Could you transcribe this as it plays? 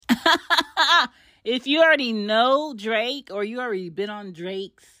If you already know Drake or you already been on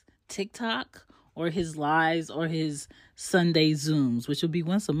Drake's TikTok or his lives or his Sunday Zooms, which will be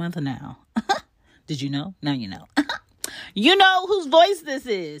once a month now. Did you know? Now you know. You know whose voice this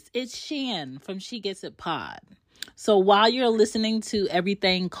is. It's Shan from She Gets It Pod. So while you're listening to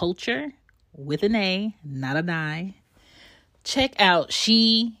Everything Culture with an A, not an I, check out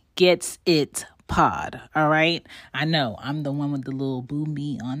She Gets It Pod. All right. I know I'm the one with the little boom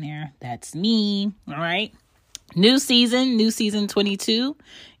me on there. That's me. All right. New season 22,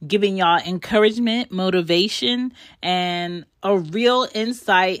 giving y'all encouragement, motivation, and a real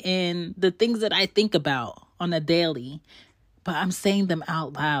insight in the things that I think about on a daily, but I'm saying them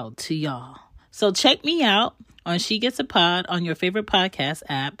out loud to y'all. So check me out on She Gets a Pod on your favorite podcast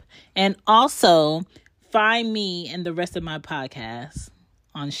app, and also find me and the rest of my podcasts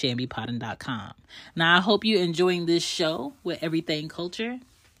on shambypodden.com. Now, I hope you're enjoying this show with Everything Culture.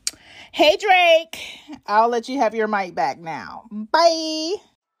 Hey, Drake, I'll let you have your mic back now. Bye.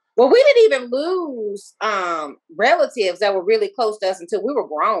 Well, we didn't even lose relatives that were really close to us until we were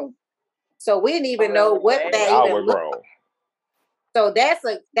grown. So we didn't even know what that even looked like. So that's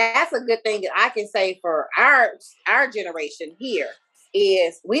a good thing that I can say for our generation here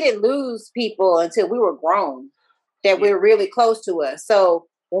is we didn't lose people until we were grown that were really close to us. So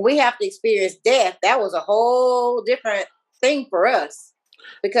when we have to experience death, that was a whole different thing for us.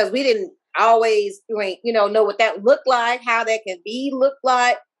 Because we didn't always, know what that looked like, how that can be looked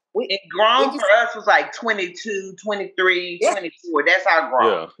like. Grown for us was like 22, 23, 24. That's our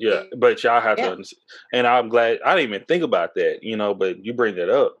grown. Yeah. But y'all have to, and I'm glad, I didn't even think about that, but you bring that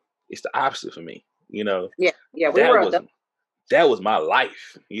up. It's the opposite for me, Yeah, we were that was my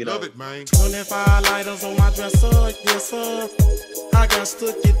life, Love it, man. 25 lighters on my dresser, yes, sir. I got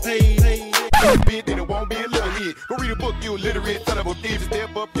stuck, get paid. Bit that it won't be a little hit. Go read a book, you illiterate son of a bitch.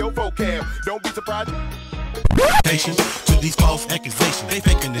 Step up your vocab. Don't be surprised. Patience to these false accusations. They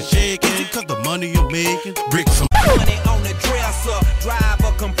faking the shake because the money you're making. Brick some money on the dresser. Drive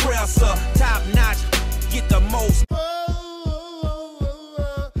a compressor. Top notch. Get the most.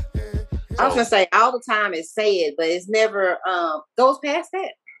 I was gonna say all the time it's said, but it's never goes past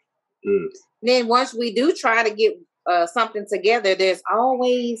that. Then once we do try to get something together, there's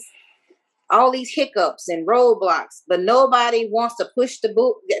always all these hiccups and roadblocks, but nobody wants to push take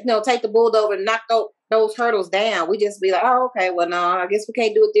the bulldozer and knock those hurdles down. We just be like, oh, okay, well, no, I guess we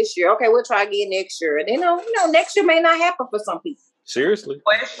can't do it this year. Okay, we'll try again next year. And next year may not happen for some people. Seriously. A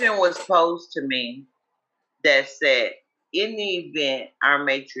question was posed to me that said, in the event our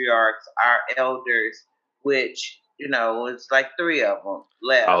matriarchs, our elders, which, it's like 3 of them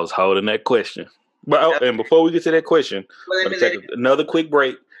left. I was holding that question. But and before we get to that question, let me take another quick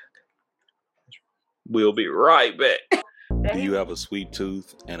break. We'll be right back. Do you have a sweet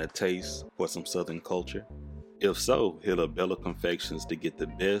tooth and a taste for some Southern culture? If so, hit up Bella Confections to get the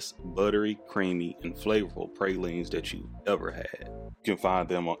best buttery, creamy, and flavorful pralines that you've ever had. You can find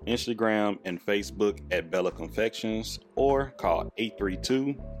them on Instagram and Facebook at Bella Confections or call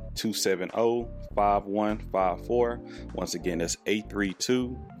 832-270-5154. Once again, that's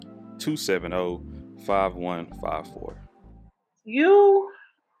 832-270-5154. You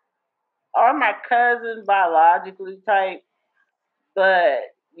are my cousin biologically type, but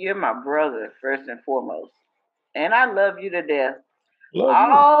you're my brother first and foremost. And I love you to death.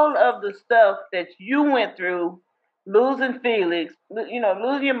 All of the stuff that you went through, losing Felix,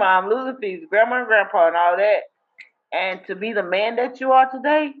 losing your mom, losing Felix, grandma and grandpa and all that, and to be the man that you are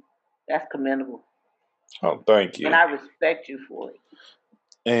today, that's commendable. Oh, thank you. And I respect you for it.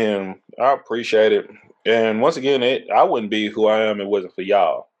 And I appreciate it. And once again, I wouldn't be who I am if it wasn't for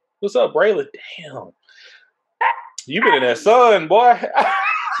y'all. What's up, Braylon? Damn. You been in that sun, boy.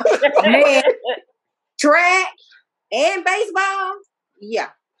 Man, track and baseball, yeah.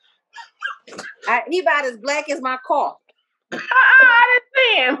 He about as black as my car. I didn't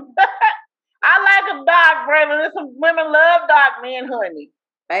see him. I like a dark, Braylon. Some women love dark men, honey.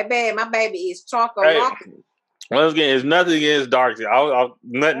 Baby, my baby is chocolate. Once again, it's nothing against dark.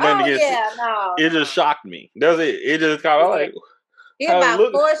 Nothing against it. No. It just shocked me. That's it. It just kind of like. He's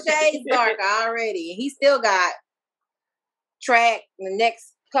about 4 shades darker already. He still got track in the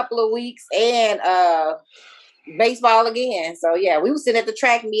next couple of weeks and baseball again. So yeah, we were sitting at the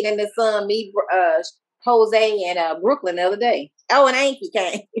track meet in the sun, me, Jose, and Brooklyn the other day. Oh, and Anky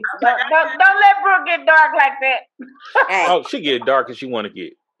came. Don't let Brooke get dark like that. Hey. Oh, she get dark as she want to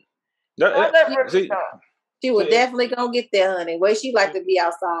get. She was definitely gonna get there, honey. Where she like to be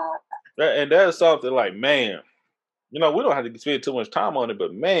outside. And that's something like, man, we don't have to spend too much time on it,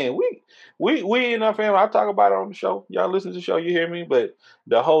 but man, we in our family. I talk about it on the show. Y'all listen to the show, you hear me? But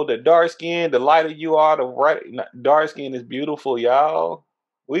the dark skin, the lighter you are, dark skin is beautiful, y'all.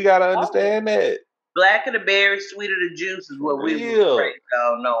 We gotta understand that. Blacker the berry, sweeter the juice is what we were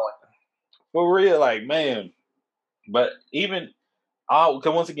knowing. For real, like, man. But even because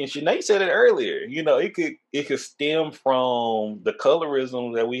once again, Sinead said it earlier. It could stem from the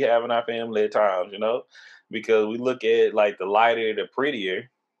colorism that we have in our family at times. Because we look at like the lighter, the prettier.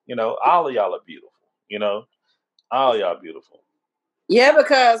 All of y'all are beautiful. All y'all beautiful. Yeah,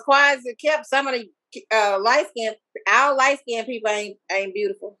 because quiet as it kept, some of the light skinned people ain't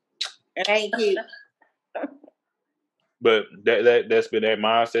beautiful and ain't cute. But that's been that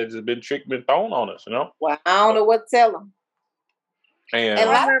mindset has been thrown on us, Well, I don't know what to tell them. And a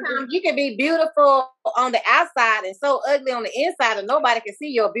lot of times you can be beautiful on the outside and so ugly on the inside, and nobody can see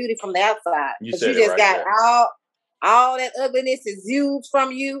your beauty from the outside. You just got all that ugliness exudes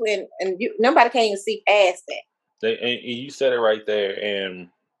from you, and nobody can even see past that. And you said it right there, and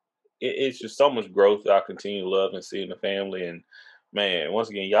it's just so much growth that I continue to love and see in the family. And man, once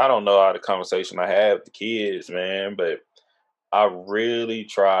again, y'all don't know all the conversation I have with the kids, man, but I really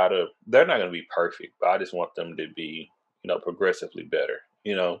try to. They're not going to be perfect, but I just want them to be, progressively better.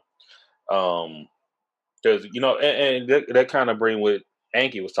 Because and that kind of bring what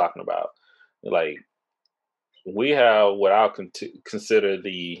Anki was talking about. Like, we have what I'll consider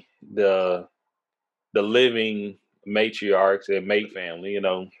the living matriarchs and mate family.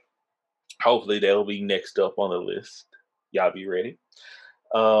 Hopefully they'll be next up on the list. Y'all be ready.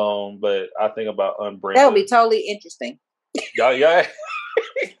 But I think about Brenda. That'll be totally interesting. Yeah.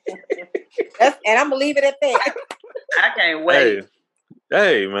 And I'm gonna leave it at that. I can't wait.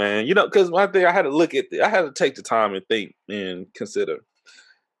 Hey, man, because one thing I had to I had to take the time and think and consider.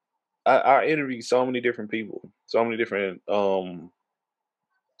 I interviewed so many different people, so many different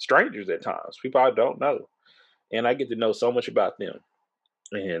strangers at times, people I don't know, and I get to know so much about them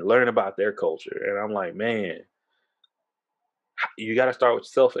and learn about their culture. And I'm like, man, you got to start with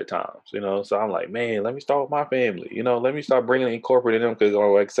yourself at times, So I'm like, man, let me start with my family, let me start incorporating them, because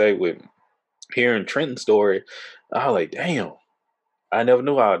like I say, with hearing Trenton's story, I was like, damn, I never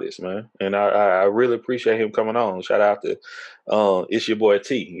knew all this, man. And I really appreciate him coming on. Shout out to it's your boy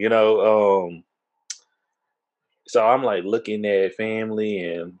T, so I'm like looking at family,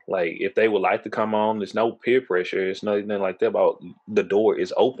 and like if they would like to come on, there's no peer pressure, it's nothing like that. About the door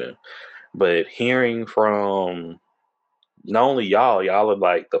is open. But hearing from not only y'all are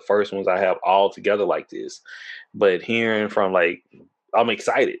like the first ones I have all together like this, but hearing from like, I'm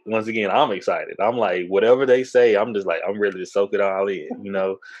excited. Once again, I'm excited. I'm like, whatever they say, I'm just like, I'm ready to soak it all in,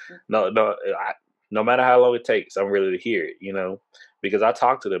 No matter how long it takes, I'm ready to hear it, because I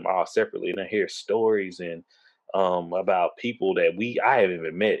talk to them all separately, and I hear stories and about people that I haven't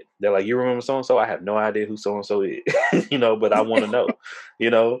even met. They're like, you remember so-and-so? I have no idea who so-and-so is, but I want to know,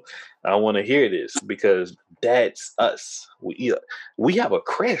 I want to hear this, because that's us. We have a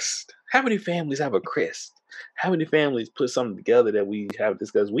crest. How many families have a crest? How many families put something together that we have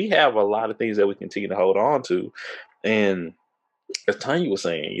discussed? We have a lot of things that we continue to hold on to. And as Tanya was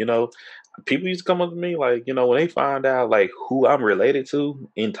saying, people used to come up to me like, when they find out like who I'm related to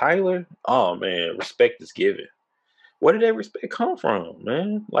in Tyler, oh man, respect is given. Where did that respect come from,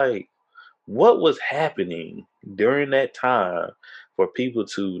 man? Like, what was happening during that time for people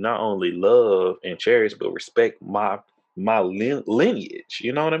to not only love and cherish, but respect my lineage?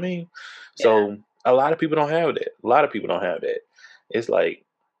 You know what I mean? Yeah. So a lot of people don't have that. It's like,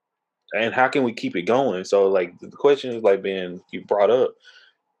 and how can we keep it going? So like the question is like being you brought up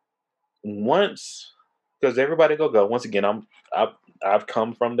once, because everybody go. Once again, I've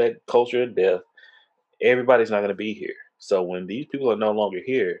come from that culture of death. Everybody's not going to be here. So when these people are no longer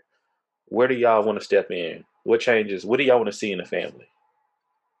here, where do y'all want to step in? What changes? What do y'all want to see in the family?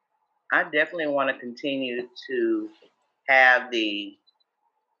 I definitely want to continue to have the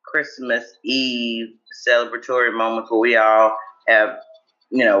Christmas Eve celebratory moments where we all have,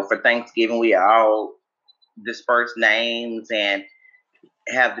 for Thanksgiving, we all disperse names and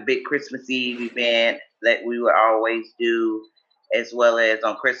have the big Christmas Eve event that we would always do, as well as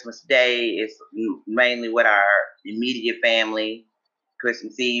on Christmas Day. It's mainly with our immediate family.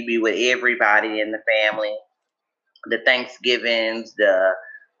 Christmas Eve be with everybody in the family. The Thanksgivings,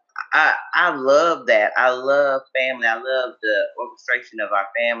 I love that. I love family. I love the orchestration of our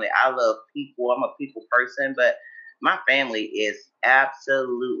family. I love people. I'm a people person, but my family is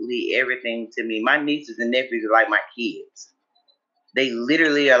absolutely everything to me. My nieces and nephews are like my kids. They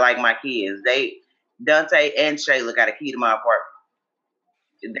literally are like my kids. Dante and Shayla got a key to my apartment.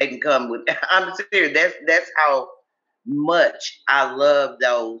 They can come with. I'm serious. That's how much I love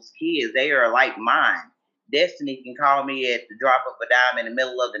those kids. They are like mine. Destiny can call me at the drop of a dime in the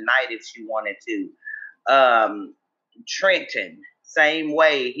middle of the night if she wanted to. Trenton, same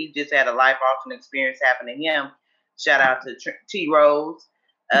way. He just had a life-altering experience happen to him. Shout out to T-Rose.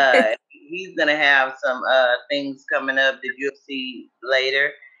 He's going to have some things coming up that you'll see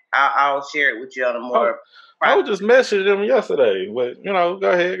later. I'll share it with you on a more... I was just messaging him yesterday, but, go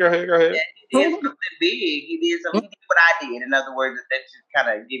ahead. Yeah, he did something big. He did what I did. In other words, that just kind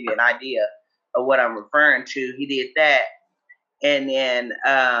of give you an idea of what I'm referring to. He did that. And then,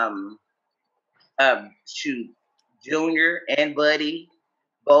 Junior and Buddy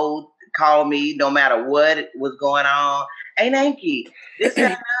both called me no matter what was going on. Hey, Nanky, this and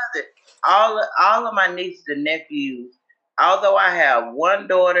another. All of my nieces and nephews, although I have one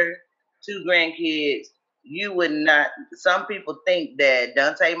daughter, 2 grandkids, you would not. Some people think that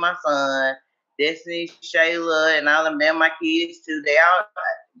Dante, my son, Destiny, Shayla, and all of them, my kids too.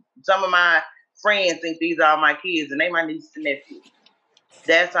 Some of my friends think these are my kids, and they my nieces and nephews.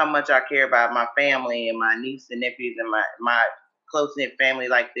 That's how much I care about my family and my nieces and nephews and my close knit family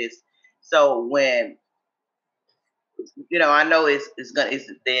like this. So when I know it's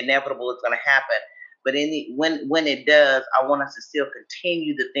the inevitable. It's gonna happen. But when it does, I want us to still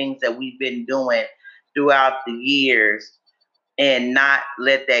continue the things that we've been doing throughout the years and not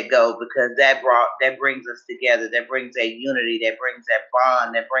let that go, because that brings us together. That brings that unity. That brings that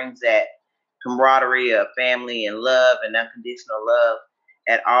bond. That brings that camaraderie of family and love and unconditional love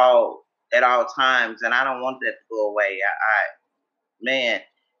at all times. And I don't want that to go away.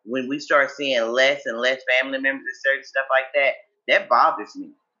 When we start seeing less and less family members and certain stuff like that, that bothers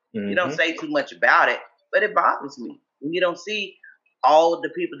me. Mm-hmm. You don't say too much about it, but it bothers me. When you don't see all the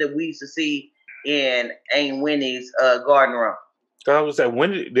people that we used to see in Aunt Winnie's garden room. I was like,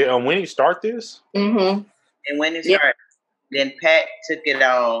 when did Winnie start this? Mm-hmm. And Winnie started. Then Pat took it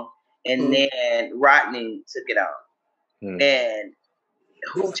on, and then Rodney took it on. And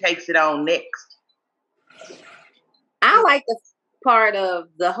who takes it on next? I like the part of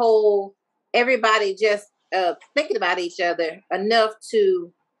the whole everybody just thinking about each other enough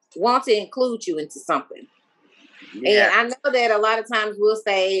to want to include you into something. Yeah. And I know that a lot of times we'll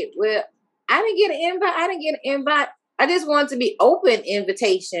say, well, I didn't get an invite. I just want to be open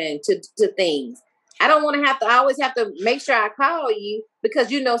invitation to things. I don't want to always have to make sure I call you because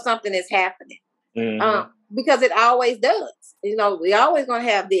something is happening. Mm-hmm. Because it always does. We always going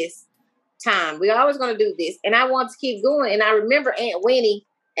to have this time. We're always going to do this. And I want to keep going. And I remember Aunt Winnie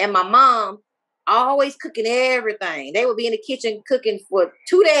and my mom always cooking everything. They would be in the kitchen cooking for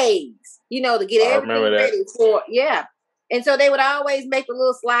 2 days, to get everything ready for, And so they would always make the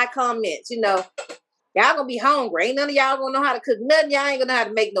little sly comments, y'all gonna be hungry. Ain't none of y'all gonna know how to cook nothing. Y'all ain't gonna know how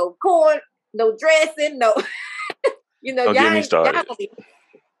to make no corn, no dressing, no, Don't get me started.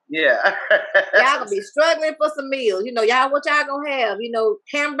 Y'all gonna be struggling for some meals. Y'all, what y'all gonna have?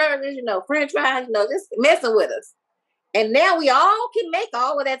 Hamburgers, French fries, just messing with us. And now we all can make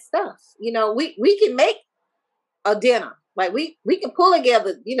all of that stuff. We can make a dinner. Like we can pull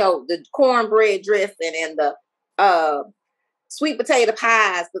together, the cornbread dressing and the sweet potato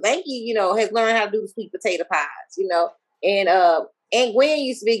pies. Because Ankie, has learned how to do the sweet potato pies, And Aunt Gwen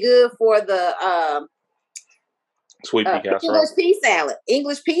used to be good for the sweet pea casserole.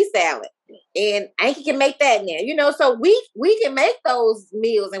 English pea salad. And Ankie can make that now, so we can make those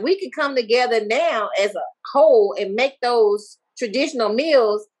meals and we can come together now as a whole and make those traditional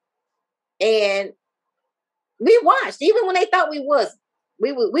meals. And we watched, even when they thought we wasn't.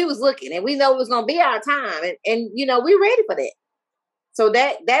 We was looking, and we know it was going to be our time, and we're ready for that. So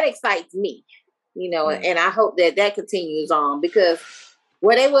that excites me, and I hope that continues on, because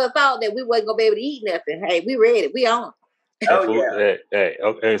they would have thought that we wasn't going to be able to eat nothing. Hey, we ready. We on. Hey,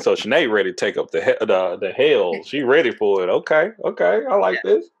 okay. So Sinead ready to take up the hell. She ready for it. Okay. I like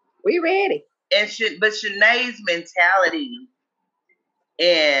this. We ready. But Sinead's mentality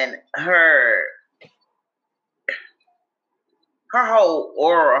and her whole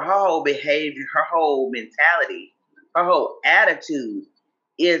aura, her whole behavior, her whole mentality, her whole attitude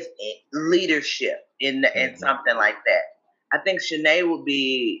is leadership in something like that. I think Sinead would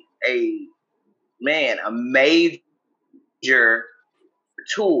be a major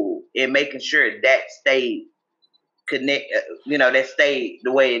tool in making sure that stayed that stayed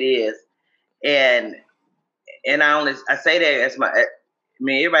the way it is. And I say that as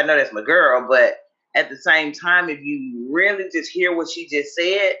everybody know that's my girl, but at the same time, if you really just hear what she just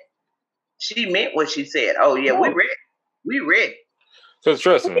said, she meant what she said. Oh yeah, we ready. So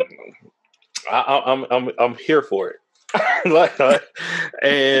trust me, I'm here for it.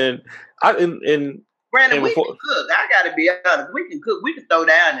 and Brandon, we can cook. I gotta be honest. We can cook. We can throw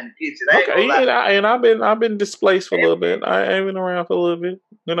down in the kitchen. Okay, and I've been displaced for a little bit. I ain't been around for a little bit,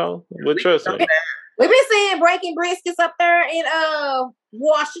 you know. But trust me, we've been seeing breaking briskets up there in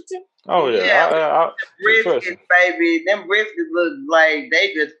Washington. Oh yeah, briskets, baby. Them briskets look like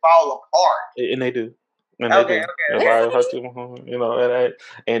they just fall apart, and they do. And okay. You know,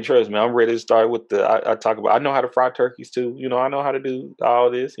 and trust me, I'm ready to start with I know how to fry turkeys too. You know, I know how to do all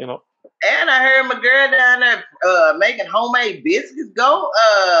this. You know. And I heard my girl down there making homemade biscuits.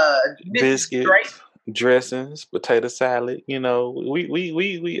 Biscuits, dressings, potato salad. You know, we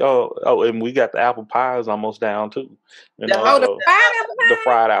and we got the apple pies almost down too. You know, the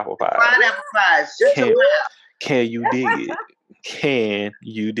fried apple pies. Fried apple pies. Can you dig it? Can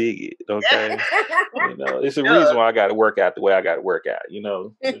you dig it? Okay, you know, it's a reason why I got to work out the way I got to work out. You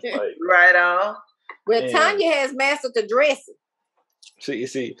know, like, right on. Well, Tanya has mastered the dressing. See,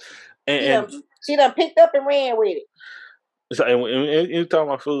 she done picked up and ran with it. So, and you talking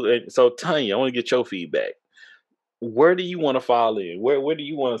about food. So, Tanya, I want to get your feedback. Where do you want to fall in? Where do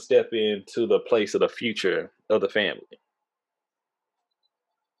you want to step into the place of the future of the family?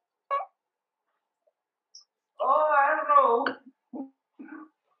 Oh, I don't know.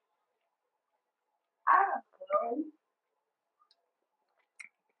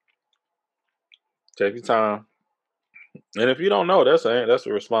 Take your time, and if you don't know, that's a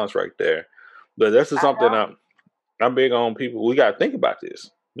response right there. But this is something I'm big on. People, we got to think about this.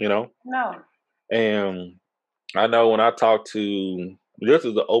 You know. No. And I know when I talk to, this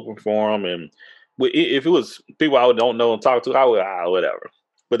is an open forum, and if it was people I don't know and talk to, I would whatever.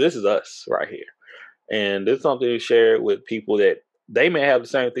 But this is us right here, and this is something to share with people that they may have the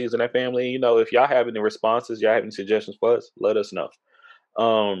same things in their family. You know, if y'all have any responses, y'all have any suggestions for us, let us know.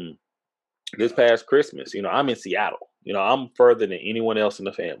 This past Christmas, you know, I'm in Seattle. You know, I'm further than anyone else in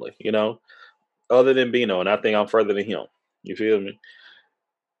the family, you know, other than Bino, and I think I'm further than him. You feel me?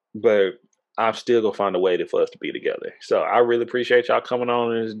 But I'm still gonna find a way for us to be together. So I really appreciate y'all coming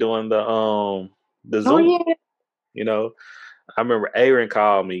on and doing the Zoom. Oh, yeah. You know, I remember Aaron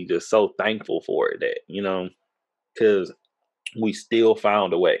called me just so thankful for it, that, you know, because we still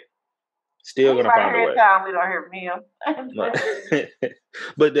found a way. Still gonna find a way. We don't hear from him.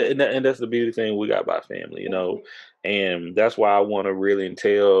 But and that's the beauty thing we got by family, you know, and that's why I want to really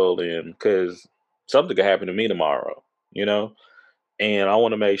entail, and because something could happen to me tomorrow, you know, and I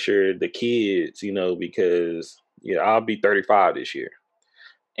want to make sure the kids, you know, because I'll be 35 this year,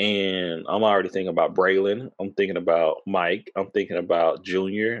 and I'm already thinking about Braylon. I'm thinking about Mike. I'm thinking about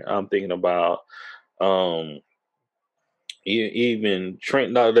Junior. I'm thinking about even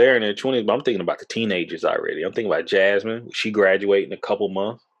Trent. No, they're in their 20s, but I'm thinking about the teenagers already. I'm thinking about Jasmine. She graduating in a couple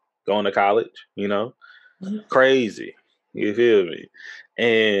months, going to college, you know. Crazy. You feel me?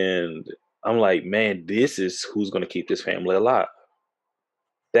 And I'm like, man, this is who's going to keep this family alive.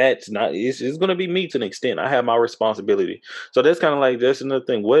 That's not, it's going to be me to an extent. I have my responsibility. So that's kind of like, that's another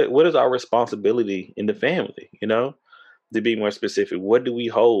thing. What is our responsibility in the family, you know? To be more specific, what do we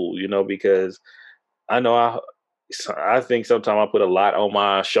hold, you know? Because I know I think sometimes I put a lot on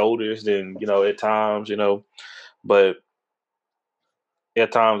my shoulders than, you know, at times, you know, but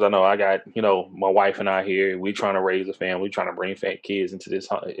at times I know I got, you know, my wife and I here, we trying to raise a family, trying to bring fat kids into this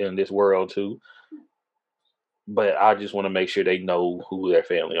world too. But I just want to make sure they know who their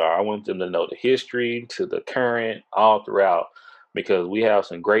family are. I want them to know the history to the current, all throughout, because we have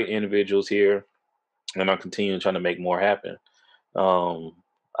some great individuals here, and I'm continuing trying to make more happen.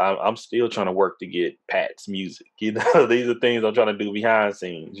 I'm still trying to work to get Pat's music. You know, these are things I'm trying to do behind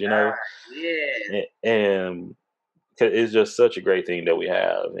scenes, you know? Yeah. And it's just such a great thing that we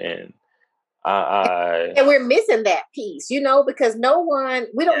have. And and we're missing that piece, you know, because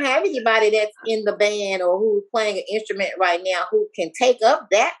we don't have anybody that's in the band or who's playing an instrument right now who can take up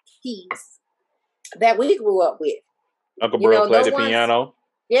that piece that we grew up with. Uncle Bro played the piano.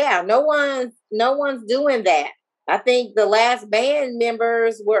 Yeah, no one's doing that. I think the last band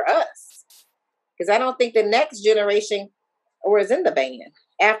members were us, because I don't think the next generation was in the band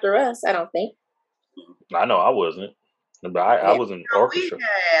after us. I don't think. I know I wasn't, but I was in orchestra. We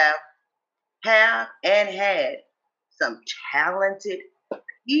have and had some talented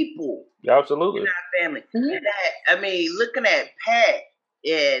people. Absolutely. In our family. Mm-hmm. Looking at Pat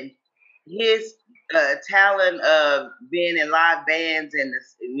and his talent of being in live bands and,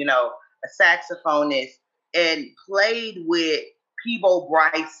 you know, a saxophonist, and played with Peebo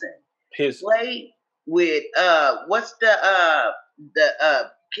Bryson. Played with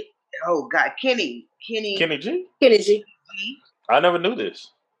Kenny G. Kenny G. I never knew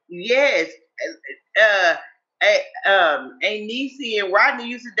this. Yes. Niecy and Rodney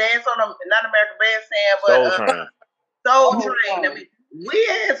used to dance on them, not American Bandstand, but Soul Train. I mean, we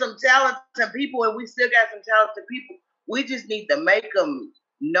had some talented people, and we still got some talented people. We just need to make them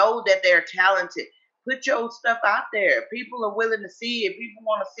know that they're talented. Put your stuff out there. People are willing to see it. People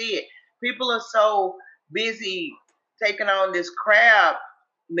want to see it. People are so busy taking on this crab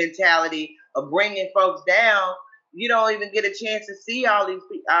mentality of bringing folks down. You don't even get a chance to see all these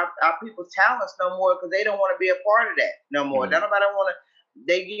our people's talents no more because they don't want to be a part of that no more. Mm-hmm. Nobody want to.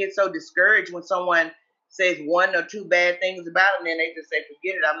 They get so discouraged when someone says one or two bad things about them, and then they just say,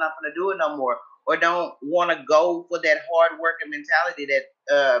 "Forget it, I'm not going to do it no more," or don't want to go for that hard working mentality that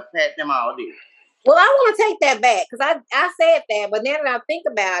Pat them all did. Well, I want to take that back because I said that, but now that I think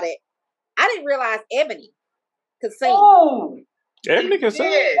about it, I didn't realize Ebony could sing. Oh. Ebony can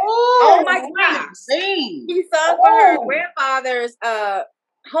sing. Oh my gosh. She sung for her grandfather's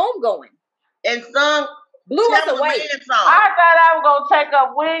homegoing. And sung Blew us away. I thought I was going to take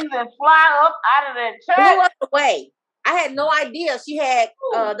up wings and fly up out of that church. Blew us away. I had no idea she had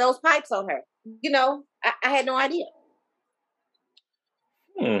those pipes on her. You know, I had no idea.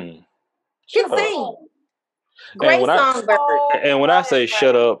 She can sing. Great songbird. And when I say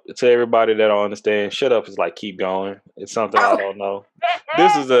shut up to everybody that don't understand, shut up is like keep going. It's something I don't know.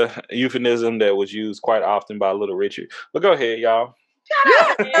 This is a euphemism that was used quite often by Little Richard. But go ahead, y'all.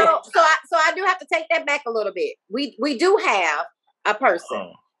 Yeah, so I do have to take that back a little bit. We do have a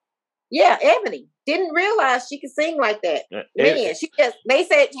person. Yeah, Ebony. Didn't realize she could sing like that. Man, they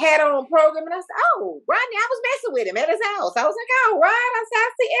said had her on program, and I said, "Oh, Rodney, I was messing with him at his house." I was like, "Oh, Rod," I said,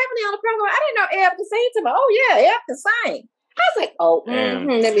 "I see Ebony on the program." I didn't know Eb could sing to me. Oh yeah, Eb can sing. I was like, "Oh,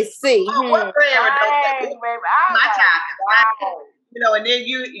 let me see." What my child. You know, and then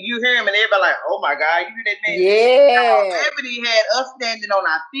you hear him, and everybody like, "Oh my God, you hear that man?" Yeah. Ebony had us standing on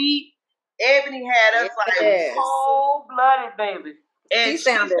our feet. Ebony had us like cold-blooded, baby. And she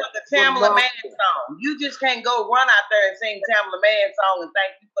sung the Tamala Man song. You just can't go run out there and sing Tamala Man song and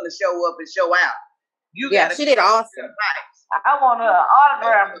think you're going to show up and show out. She did awesome. I want her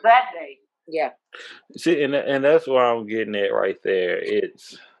autograph that day. Yeah. See, and that's what I'm getting at right there.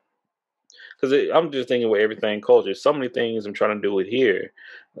 It's because I'm just thinking with everything culture. So many things I'm trying to do it here,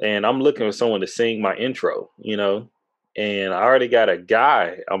 and I'm looking for someone to sing my intro. You know. And I already got a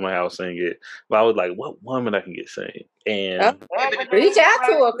guy on my house sing it, but I was like, "What woman I can get sing?" And reach out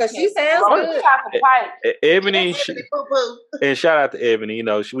to her because she sounds good. Ebony, and shout out to Ebony. You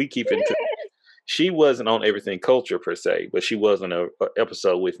know, we keep it. She wasn't on Everything Culture per se, but she was on an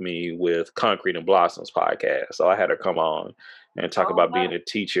episode with me with Concrete and Blossoms podcast. So I had her come on and talk about being a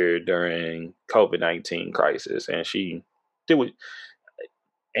teacher during COVID-19 crisis, and she did it.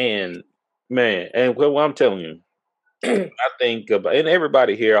 And man, and what I'm telling you. I think about, and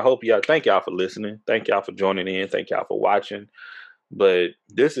everybody here, I hope thank y'all for listening. Thank y'all for joining in. Thank y'all for watching. But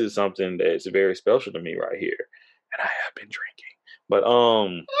this is something that's very special to me right here. And I have been drinking. But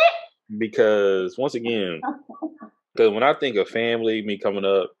because once again, because when I think of family, me coming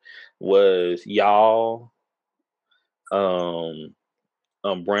up was y'all, Brenda,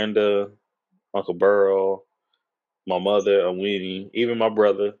 Uncle Burl, my mother, Winnie, even my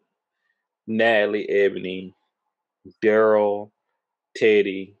brother, Natalie, Ebony, Daryl,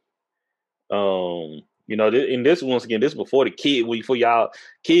 Teddy, you know, and this once again, this before the before y'all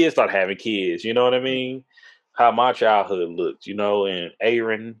kids start having kids, you know what I mean? How my childhood looked, you know, and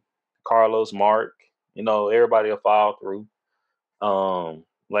Aaron, Carlos, Mark, you know, everybody will fall through.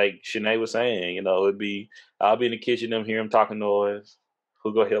 Like Shanae was saying, you know, I'll be in the kitchen, them hear him talking noise.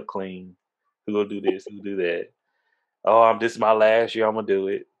 Who go help clean? Who go do this? Who do that? Oh, this is my last year. I'm gonna do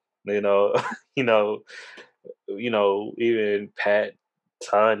it. You know, you know, even Pat,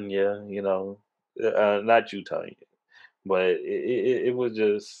 Tanya, you know, not you, Tanya, but it was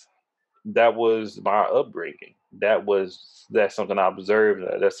just, that was my upbringing. That's something I observed.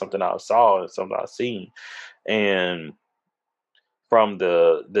 That's something I saw and something I seen. And from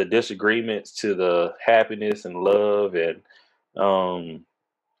the disagreements to the happiness and love and to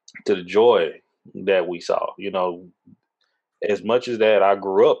the joy that we saw, you know, as much as that I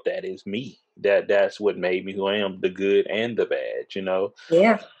grew up, that is me. That's what made me who I am, the good and the bad, you know?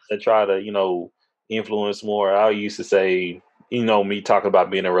 Yeah. I try to, you know, influence more. I used to say, you know, me talking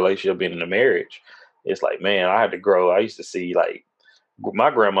about being in a relationship, being in a marriage. It's like, man, I had to grow. I used to see like my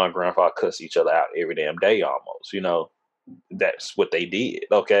grandma and grandfather cuss each other out every damn day almost, you know? That's what they did.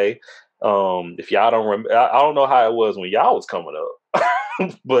 Okay. If y'all don't remember, I don't know how it was when y'all was coming up.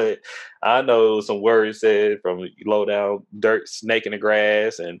 But I know it was some words said from low down dirt, snake in the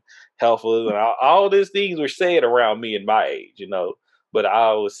grass, and healthful, and all these things were said around me in my age, you know. But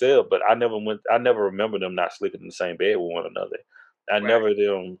I never remember them not sleeping in the same bed with one another. I never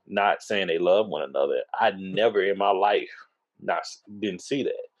them not saying they love one another. I never in my life didn't see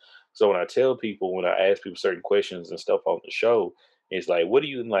that. So when I ask people certain questions and stuff on the show, it's like, what do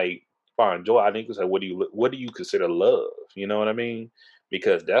you like find joy? I think it's like, what do you consider love? You know what I mean?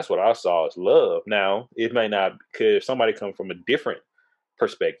 Because that's what I saw as love. Now, it may not, because if somebody comes from a different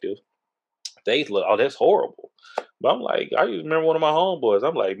perspective, they look, oh, that's horrible. But I'm like, I remember one of my homeboys.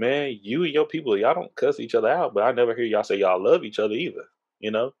 I'm like, man, you and your people, y'all don't cuss each other out, but I never hear y'all say y'all love each other either.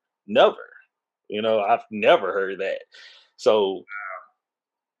 You know, never. You know, I've never heard that. So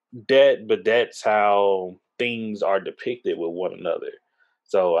that's how things are depicted with one another.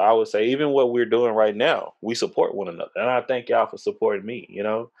 So I would say, even what we're doing right now, we support one another, and I thank y'all for supporting me. You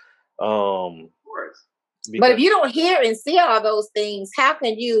know, of course. But if you don't hear and see all those things, how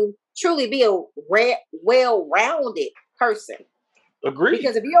can you truly be a well-rounded person? Agree.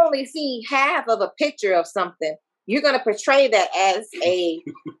 Because if you only see half of a picture of something, you're going to portray that as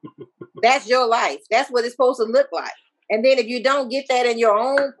that's your life. That's what it's supposed to look like. And then if you don't get that in your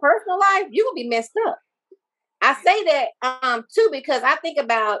own personal life, you're going to be messed up. I say that too because I think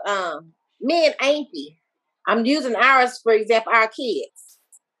about me and Auntie. I'm using ours, for example, our kids.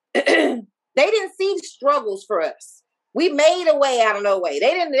 They didn't see struggles for us. We made a way out of no way.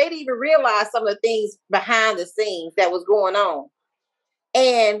 They didn't even realize some of the things behind the scenes that was going on.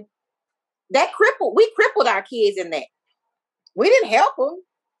 And we crippled our kids in that. We didn't help them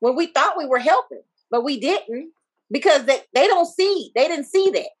when we thought we were helping, but we didn't because they didn't see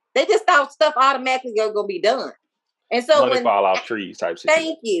that. They just thought stuff automatically going to be done. And so when fall off trees type situation.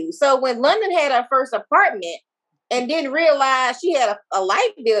 Thank you. So when London had her first apartment and didn't realize she had a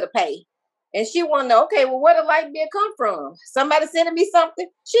light bill to pay, and she wanted to know, okay, well, where did the light bill come from? Somebody sending me something?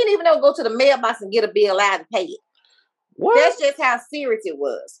 She didn't even know to go to the mailbox and get a bill out and pay it. What? That's just how serious it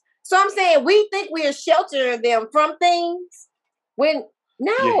was. So I'm saying we think we are sheltering them from things when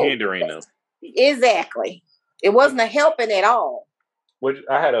no. You're hindering them. Exactly. It wasn't a helping at all. Which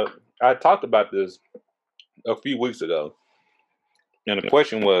I talked about this a few weeks ago. And the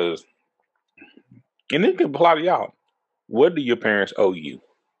question was, and it can apply to y'all, what do your parents owe you?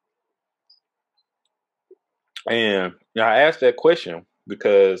 And I asked that question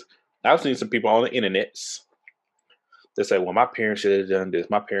because I've seen some people on the internet that say, well, my parents should have done this.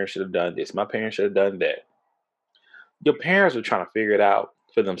 My parents should have done this. My parents should have done that. Your parents are trying to figure it out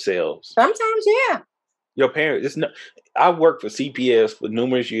for themselves. Sometimes, yeah. Your parents, I worked for CPS for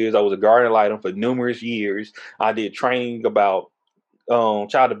numerous years. I was a guardian ad litem for numerous years. I did training about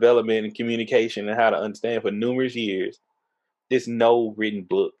child development and communication and how to understand for numerous years. There's no written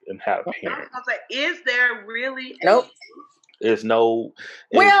book on how to parent. I was like, is there really? Nope. There's no.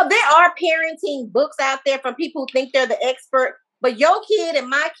 Well, there are parenting books out there from people who think they're the expert, but your kid and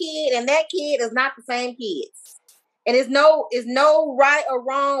my kid and that kid is not the same kids. And it's no right or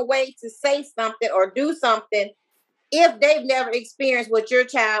wrong way to say something or do something if they've never experienced what your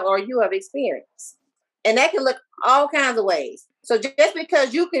child or you have experienced. And that can look all kinds of ways. So just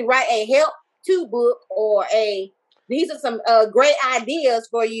because you can write a help-to book or these are some great ideas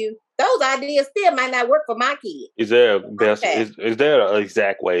for you, those ideas still might not work for my kid. Is there is there an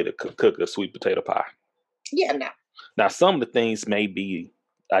exact way to cook a sweet potato pie? Yeah, no. Now, some of the things may be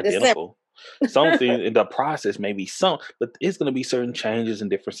identical. Some things in the process may be but it's going to be certain changes and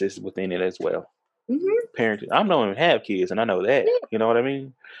differences within it as well. Mm-hmm. Parenting. I don't even have kids, and I know that. You know what I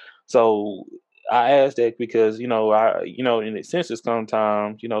mean? So I asked that because in a sense,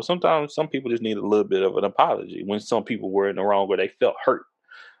 sometimes sometimes some people just need a little bit of an apology when some people were in the wrong or they felt hurt.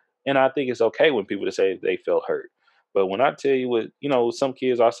 And I think it's okay when people say they felt hurt. But when I tell you what, some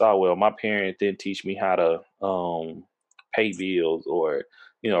kids I saw, well, my parents didn't teach me how to pay bills or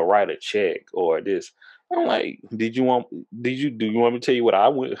write a check or this. I'm like, do you want me to tell you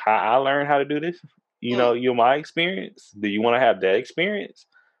how I learned how to do this? My experience. Do you want to have that experience?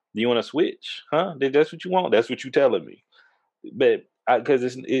 Do you want to switch? Huh? That's what you want. That's what you're telling me. But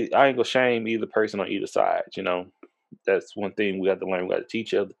because I ain't gonna shame either person on either side. That's one thing we have to learn. We got to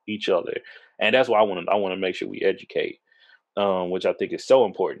teach each other, and that's why I want to make sure we educate, which I think is so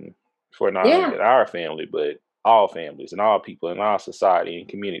important for not only our family, but all families and all people in our society and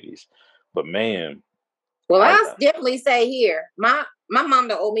communities. But man, well, I'll definitely say here, my mom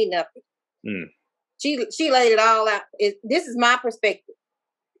don't owe me nothing. Mm. She laid it all out. This is my perspective.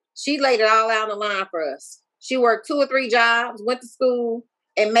 She laid it all out on the line for us. She worked 2 or 3 jobs, went to school,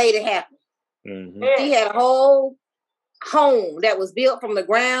 and made it happen. Mm-hmm. She had a whole home that was built from the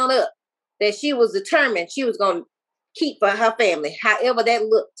ground up that she was determined she was going to keep for her family. However that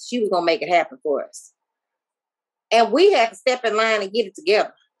looked, she was going to make it happen for us. And we had to step in line and get it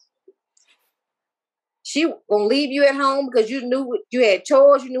together. She gonna leave you at home because you knew you had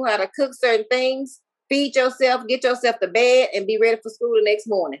chores, you knew how to cook certain things, feed yourself, get yourself to bed, and be ready for school the next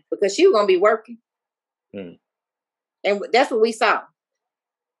morning because she was gonna be working. And that's what we saw.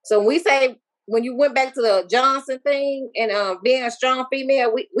 So when we say, when you went back to the Johnson thing and being a strong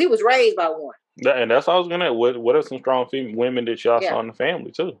female, we was raised by one. And that's what I was gonna. What are some strong women that y'all saw in the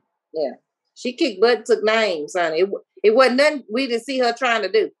family too? Yeah, she kicked butt and took names, honey. It wasn't nothing we didn't see her trying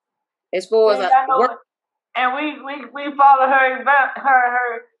to do. As far as work. And we follow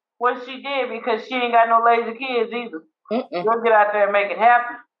her what she did because she ain't got no lazy kids either. She'll get out there and make it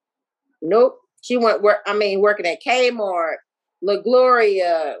happen. Nope. She went working at Kmart, La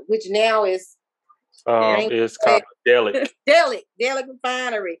Gloria, which now is it's called Delic. Delic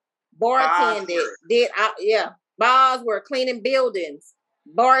Refinery. Bartending. Bars were cleaning buildings.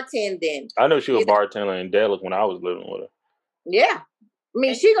 Bartending. I know she was bartending in Delic when I was living with her. Yeah. I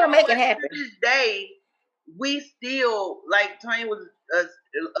mean, she gonna make it happen. To this day, we still, like Tony was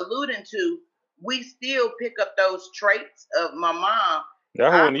alluding to, we still pick up those traits of my mom.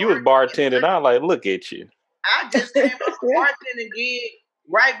 That's when you was bartending. I was like, look at you. I just came up with bartending gig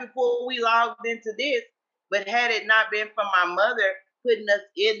right before we logged into this. But had it not been for my mother putting us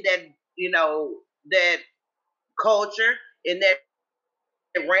in that, that culture, in that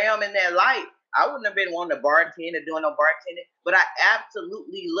realm, in that light, I wouldn't have been wanting to bartend or doing no bartending. But I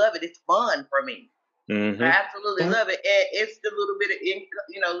absolutely love it. It's fun for me. I absolutely love it. And it's a little bit of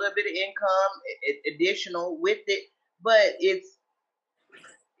income, additional with it. But it's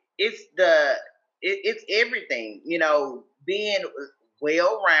everything, being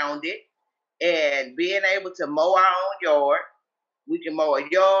well-rounded and being able to mow our own yard. We can mow a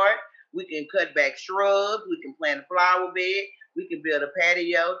yard. We can cut back shrubs. We can plant a flower bed. We can build a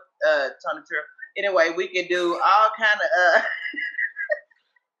patio, Anyway, we can do all kind of,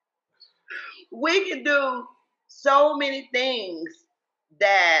 we can do so many things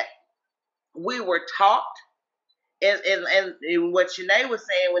that we were taught. And what Shanae was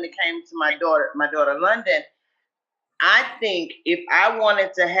saying when it came to my daughter London, I think if I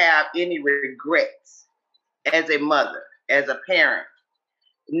wanted to have any regrets as a mother, as a parent,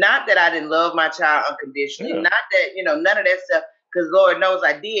 not that I didn't love my child unconditionally, not that, none of that stuff, because Lord knows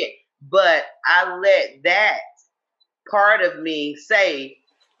I did, but I let that part of me say,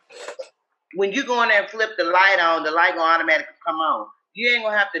 when you go in there and flip the light on, the light gonna automatically come on. You ain't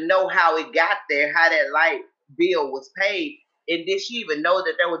gonna have to know how it got there, how that light bill was paid. And did she even know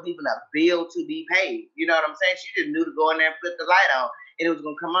that there was even a bill to be paid? You know what I'm saying? She just knew to go in there and flip the light on and it was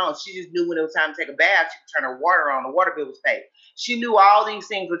going to come on. She just knew when it was time to take a bath, she could turn her water on. The water bill was paid. She knew all these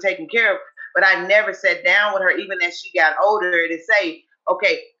things were taken care of, but I never sat down with her, even as she got older, to say,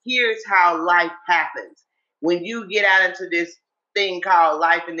 okay, here's how life happens. When you get out into this thing called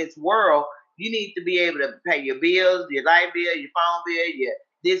life in this world, you need to be able to pay your bills, your light bill, your phone bill, your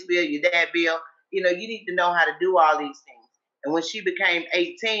this bill, your that bill. You need to know how to do all these things. And when she became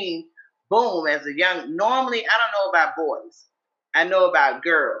 18, boom, as a young, normally I don't know about boys. I know about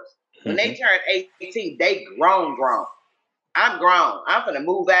girls. When they turn 18, they grown. I'm grown. I'm going to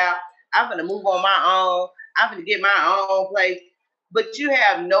move out. I'm going to move on my own. I'm going to get my own place. But you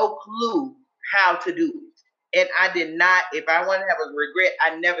have no clue how to do it. And I did not, if I want to have a regret,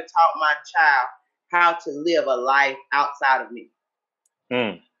 I never taught my child how to live a life outside of me.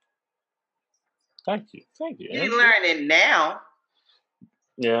 Thank you. She's learning now.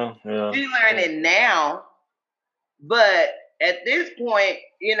 Yeah. She's learning now. But at this point,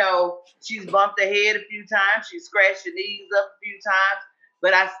 she's bumped her head a few times. She's scratched her knees up a few times.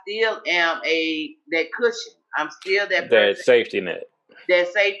 But I still am that cushion. I'm still that person. That safety net.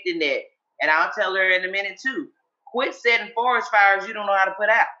 That safety net. And I'll tell her in a minute too. Quit setting forest fires you don't know how to put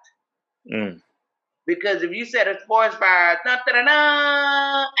out. Because if you set a forest fire,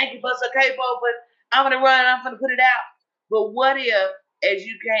 I can bust a cape open. I'm going to run, I'm going to put it out. But what if, as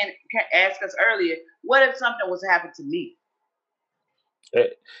you can ask us earlier, what if something was to happen to me?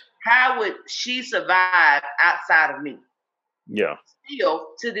 How would she survive outside of me? Yeah. Still,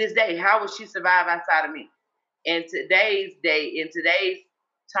 to this day, how would she survive outside of me? In today's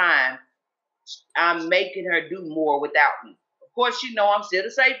time, I'm making her do more without me. Of course, I'm still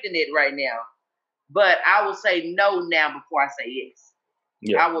the safety net right now. But I will say no now before I say yes.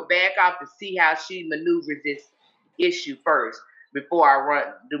 Yeah. I will back off to see how she maneuvers this issue first before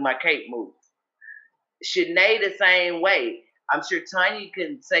I do my cape move. Shanae the same way. I'm sure Tanya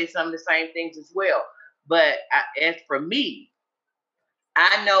can say some of the same things as well. But as for me,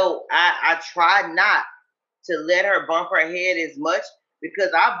 I know I try not to let her bump her head as much because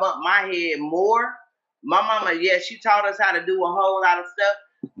I bump my head more My mama, she taught us how to do a whole lot of stuff,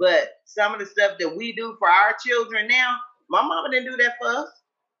 but some of the stuff that we do for our children now, my mama didn't do that for us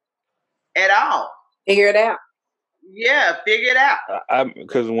at all. Figure it out. Yeah, figure it out.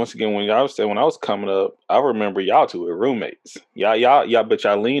 Because once again, when I was coming up, I remember y'all two were roommates. Y'all, but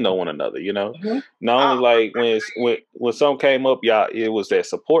y'all leaned on one another. You know, not only like when something came up, y'all, it was that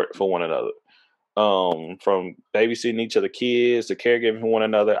support for one another. From babysitting each of the kids to caregiving for one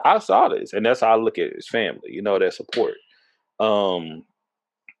another. I saw this, and that's how I look at it as family. You know, that support. And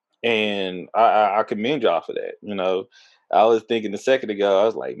I commend y'all for that. You know, I was thinking a second ago, I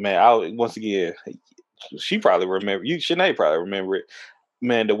was like, man, once again. She probably remember you. Shanae probably remember it.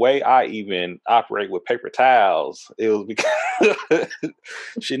 Man, the way I even operate with paper towels, it was because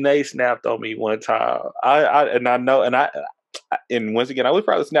Shanae snapped on me one time. And once again, I was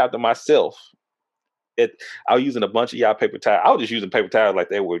probably snapped on myself. I was using a bunch of y'all paper towels. I was just using paper towels like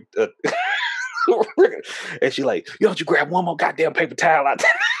they were. And she like, don't you grab one more goddamn paper towel out there?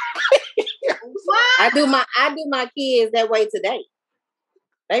 I do my kids that way today.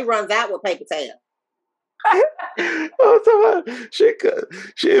 They runs out with paper towels. It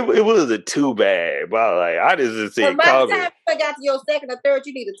wasn't too bad, but I just didn't see it coming. By the time you got to your second or third,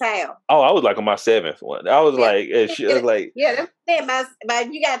 you need a towel. Oh, I was like on my seventh one. I was like, and she was like, yeah, by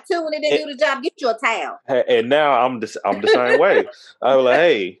you got two and it didn't do the job. Get you a towel. And now I'm the same way. I was like,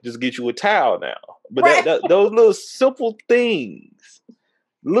 hey, just get you a towel now. But right. Those little simple things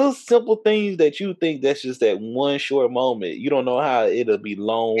that you think that's just that one short moment. You don't know how it'll be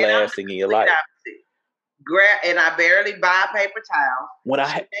long lasting in your life. And I barely buy paper towels. When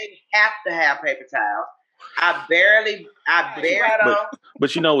they have to have paper towels. I barely.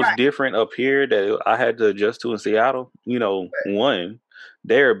 But you know what's different up here that I had to adjust to in Seattle? You know, one,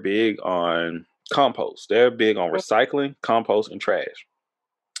 they're big on compost. They're big on recycling, compost, and trash.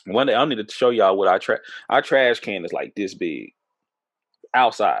 One day I need to show y'all what our trash can is like this big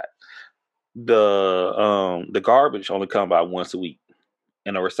outside. The garbage only come by once a week,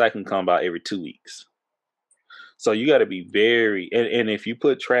 and the recycling come by every 2 weeks. So you got to be very, and if you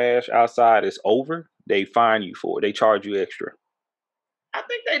put trash outside, it's over. They fine you for it. They charge you extra. I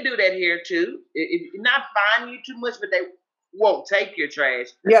think they do that here too. Not fine you too much, but they won't take your trash.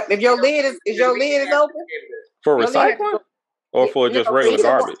 Yep. If your lid is open for recycling or for just regular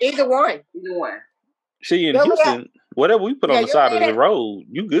garbage. Either one. See, in Houston, whatever we put on the side of the road,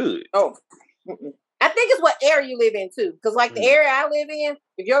 you good. Oh. I think it's what area you live in too, because like the area I live in,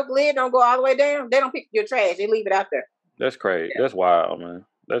 if your lid don't go all the way down, they don't pick your trash. They leave it out there. That's crazy. Yeah. That's wild, man.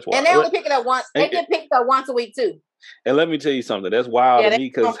 That's wild. And they only pick it up once. They get picked up once a week too. And let me tell you something. That's wild to me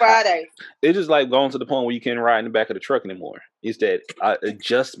because on Friday. It's just like going to the point where you can't ride in the back of the truck anymore. It's that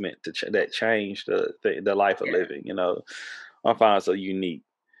adjustment that changed the life of living. You know, I find so unique.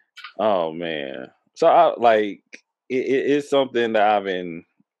 Oh man. So it's something that I've been.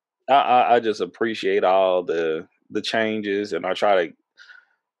 I just appreciate all the changes, and I try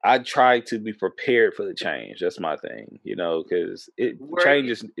to be prepared for the change. That's my thing, you know, because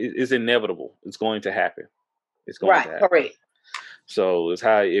change is inevitable. It's going to happen. It's going to happen. Correct. So it's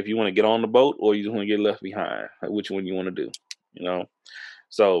if you want to get on the boat or you just want to get left behind. Which one you want to do, you know?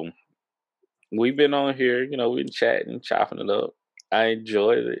 So we've been on here, you know, we've been chatting, chopping it up. I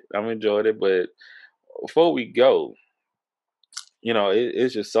enjoyed it, but before we go, you know,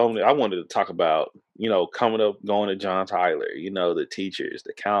 it's just so many. I wanted to talk about, you know, coming up, going to John Tyler, you know, the teachers,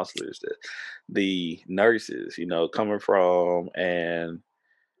 the counselors, the nurses, you know, coming from. And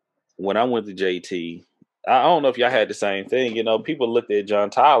when I went to JT, I don't know if y'all had the same thing. You know, people looked at John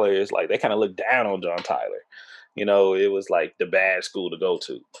Tyler. It's like they kind of looked down on John Tyler. You know, it was like the bad school to go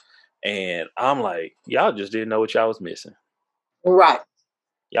to. And I'm like, y'all just didn't know what y'all was missing. Right.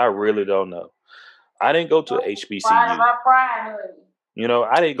 Y'all really don't know. I didn't go to HBCU. You know,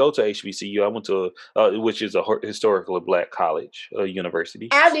 I didn't go to HBCU. I went to, which is a historically black college, university.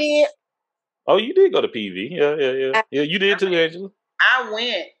 I did. Oh, you did go to PV. Yeah. Yeah, you did too, Angela. I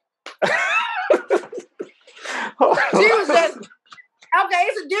went. She was just, okay,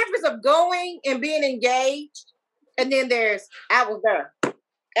 it's a difference of going and being engaged. And then I was there.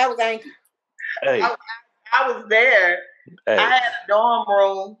 That was Anki. Hey. I was there. Hey. I had a dorm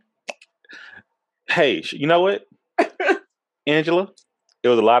room. Hey, you know what, Angela?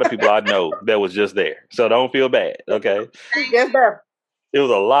 There was a lot of people I know that was just there, so don't feel bad, okay? Yes, sir. There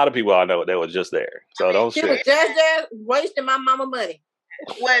was a lot of people I know that was just there, so don't stress. She was just wasting my mama money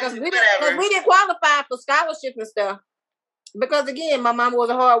because we didn't qualify for scholarships and stuff. Because again, my mama was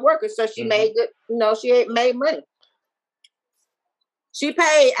a hard worker, so she made good. You know, she made money. She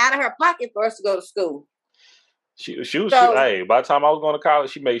paid out of her pocket for us to go to school. She was hey, by the time I was going to college,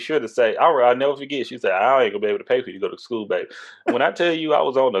 she made sure to say, I'll never forget. She said, I ain't gonna be able to pay for you to go to school, baby. When I tell you I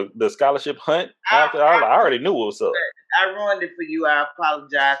was on the scholarship hunt after, I already knew what was up. I ruined it for you. I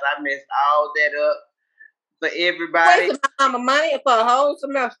apologize. I messed all that up for everybody. Wasted my mama money for a whole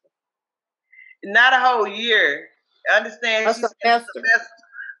semester. Not a whole year. Understand? A semester.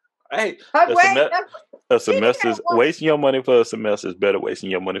 Hey, a semester's wasting your money for a semester is better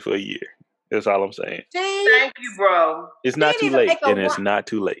wasting your money for a year. That's all I'm saying. Thank you, bro. It's not too late, and it's not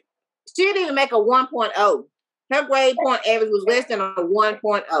too late. She didn't even make a 1.0. Her grade point average was less than a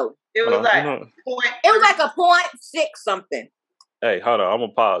 1.0. It was like it was like a 0.6 something. Hey, hold on. I'm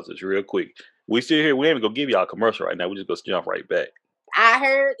gonna pause this real quick. We still here. We ain't even gonna give y'all a commercial right now. We just gonna jump right back. I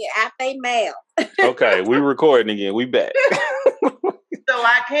heard it out they mail. Okay, we recording again. We back. So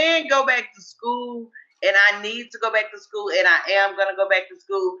I can go back to school, and I need to go back to school, and I am gonna go back to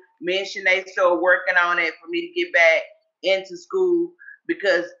school. Me and Sinead still working on it for me to get back into school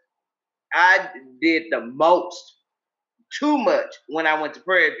because I did the most, too much when I went to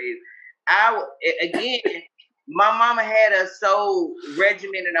Prairie View. My mama had us so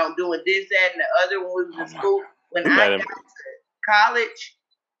regimented on doing this, that, and the other when we was in school. When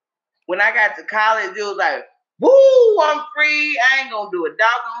I got to college, it was like, woo, I'm free. I ain't gonna do a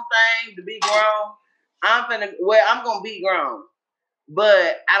doggone thing to be grown. I'm gonna be grown.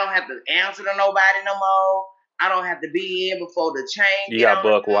 But I don't have to answer to nobody no more. I don't have to be in before the change. You got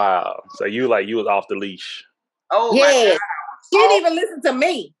buck wild. So you was off the leash. Oh yeah. My God. She didn't even listen to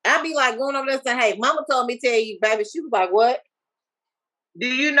me. I'd be like going over there saying, hey, mama told me to tell you, baby. She was like, what? Do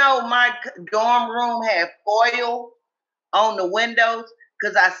you know my dorm room had foil on the windows?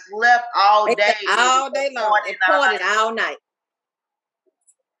 Because I slept all day. All day long. And partyed all night.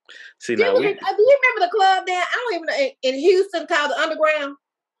 See, do you remember the club there? I don't even know, in Houston called the Underground?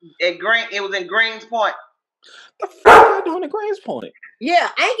 It was in Greens Point. The fuck are you doing in Greens Point? Yeah,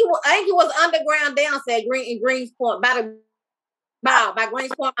 Angie was underground downstairs in Greens Point by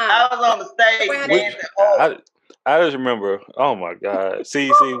Greens Point. I was on the stage. I just remember. Oh my God! See,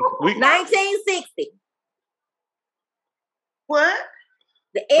 1960. What?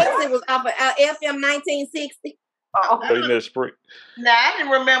 The exit was off of FM 1960. Oh, you know spring. Nah, I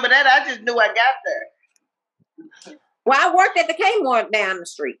didn't remember that. I just knew I got there. Well, I worked at the Kmart down the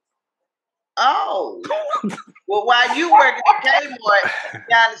street. Oh. Well, while you work at the Kmart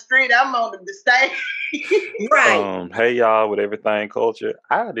down the street, I'm on the stage. Right. Hey, y'all, with Everything Culture.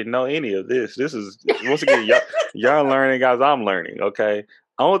 I didn't know any of this. This is, once again, y'all learning, guys. I'm learning, okay?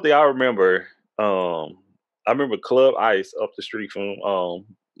 Only thing I remember, I remember Club Ice up the street from,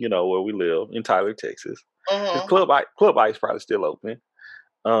 where we live in Tyler, Texas. Mm-hmm. Club Ice probably still open.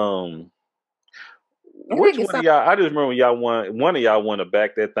 Which one of y'all? I just remember one of y'all won a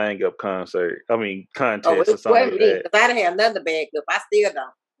Back That Thing Up contest or something like that. I didn't have another bag up. I still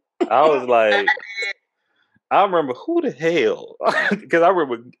don't. I was like, I remember who the hell? Because I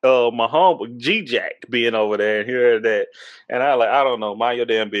remember my homeboy G-Jack being over there and hearing that, and I don't know, mind your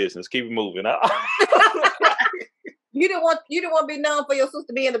damn business, keep it moving. You didn't want to be known for your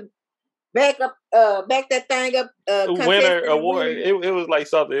sister being the back that thing up winner award. It was like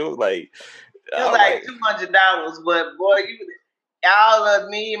something. It was like $200, but boy, all of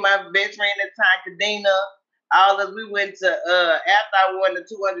me and my best friend at the time, Kadena, all of we went to after I won the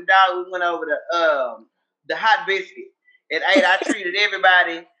 $200, we went over to the Hot Biscuit and I treated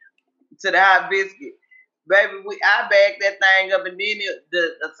everybody to the Hot Biscuit. Baby, I bagged that thing up, and then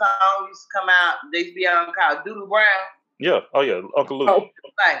the song used to come out. They used to be on called Doodoo Brown. Yeah, oh yeah, Uncle Luke. Oh,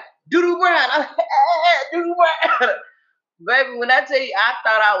 like Doodoo Brown, Doodoo Brown. Baby, when I tell you, I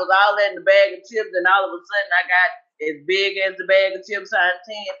thought I was all that in the bag of chips, and all of a sudden I got as big as the bag of chips times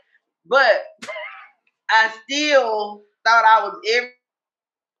 10. But I still thought I was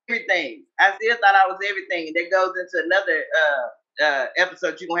everything. I still thought I was everything, and that goes into another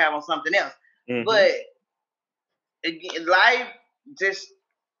episode you're gonna have on something else. Mm-hmm. But again, life just,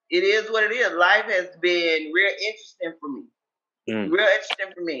 it is what it is. Life has been real interesting for me. Real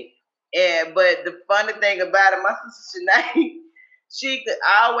interesting for me. But the funny thing about it, my sister Sinead, she could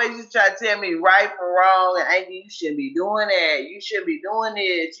always just try to tell me right from wrong, and Angie, you shouldn't be doing that. You shouldn't be doing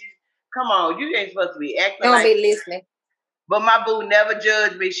this. Come on, you ain't supposed to be acting like don't be listening. But my boo never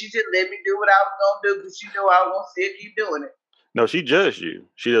judged me. She just let me do what I was gonna do because she knew I was gonna still keep doing it. No, she judged you.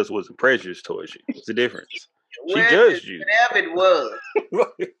 She just wasn't prejudiced towards you. It's the difference. She judged you. Whatever it was.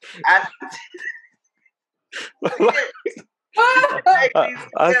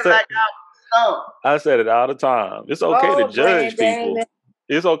 I said it all the time. It's okay to judge people.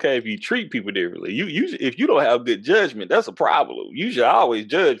 It's okay if you treat people differently. You if you don't have good judgment, that's a problem. You should always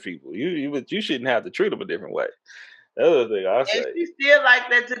judge people. You shouldn't have to treat them a different way. The other thing I say. And she's still like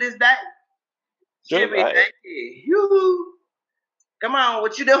that to this day. She'll be like, you come on,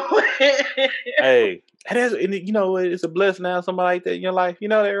 what you doing? Hey, and you know what? It's a blessing to have somebody like that in your life. You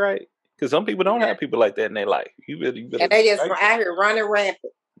know that, right? Because some people don't have people like that in their life. You better and they just out here running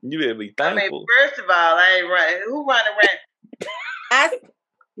rampant. You better be thankful. I mean, first of all, I ain't running. Who running rampant?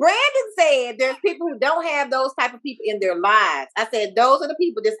 Brandon said there's people who don't have those type of people in their lives. I said those are the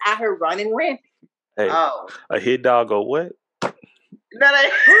people that's out here running rampant. Hey, a hit dog go what? No,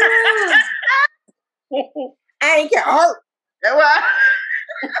 I ain't get hurt.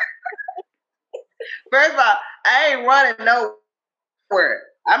 First of all, I ain't running nowhere.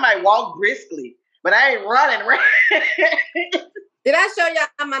 I might walk briskly, but I ain't running. Did I show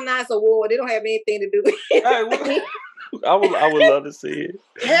y'all my nice award? It don't have anything to do with it. Hey, I would love to see it.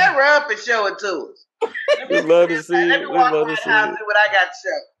 Hair up and show it to us. We'd love to see it. Let me walk around the house and see what I got to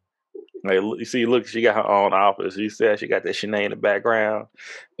show. Hey, you see, look, she got her own office. She said she got that Shanae in the background.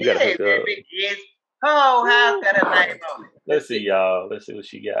 We got to hook up. Whole house got a name on it. Let's see, y'all. Let's see what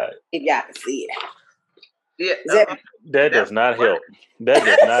she got. If y'all can see it. Yeah, that does not help. That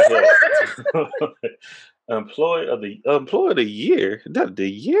does not help. Employee of the year. The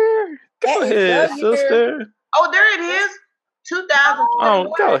year? Go ahead, sister. Oh, there it is. 2021.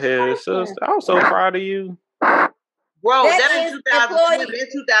 Oh, go ahead, sister. I'm so proud of you. Bro, that is 2020 and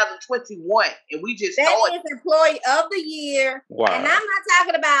 2021, and we just started. That is employee of the year. Wow. And I'm not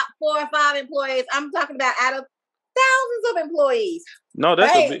talking about 4 or 5 employees. I'm talking about out of thousands of employees. No,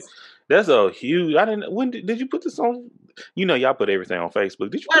 that's a huge. I didn't. When did you put this on? You know, y'all put everything on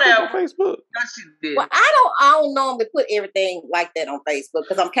Facebook. Did you put this on Facebook? No, she did. Well, I don't normally put everything like that on Facebook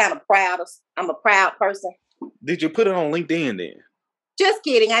because I'm kind of proud. I'm a proud person. Did you put it on LinkedIn then? Just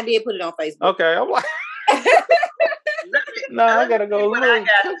kidding. I did put it on Facebook. Okay, I'm like. No, I gotta go. Look,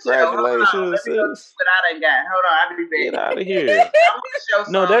 congratulations, sis. What I done got. Hold on, I'll be back. Get out of here. I want to show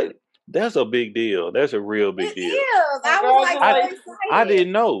something. That's a big deal. That's a real big deal. It is. I was like, so excited. I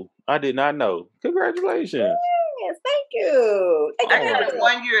didn't know. I did not know. Congratulations. Yes, thank you. I got a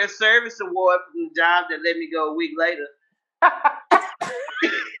 1-year service award from the job that let me go a week later.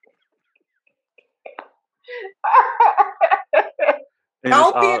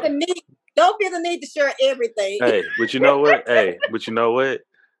 Don't feel the need to share everything. Hey, but you know what?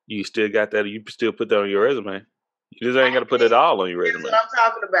 You still got that. You still put that on your resume. You just ain't got to put it all on your resume. That's what I'm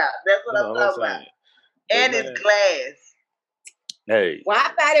talking about. That's what I'm talking about. And it's glass. Hey. Well, I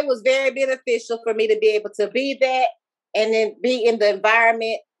thought it was very beneficial for me to be able to be that and then be in the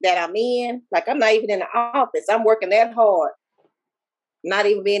environment that I'm in. Like, I'm not even in the office. I'm working that hard. Not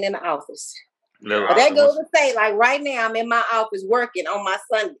even being in the office. No, but that goes to say, like, right now, I'm in my office working on my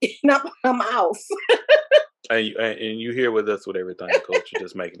Sunday. I'm off. And you here with us with Everything Culture,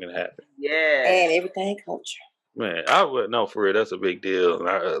 just making it happen. Yeah. And Everything Culture. Man, I would no for real. That's a big deal.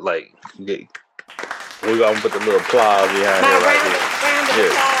 We're gonna put the little applause behind it right here.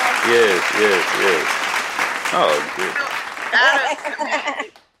 Yes. Oh, good.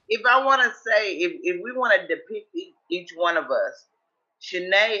 If I want to say, if we want to depict each one of us,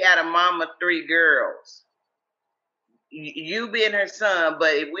 Shanae out of Mama 3 girls, you being her son,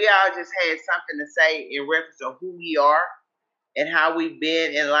 but if we all just had something to say in reference to who we are and how we've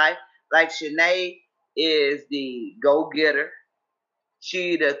been in life, like Shanae is the go-getter.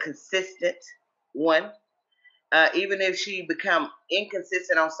 She the consistent one. Even if she become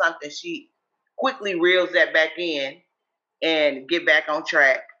inconsistent on something, she quickly reels that back in and get back on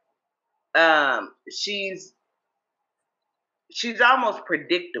track. She's almost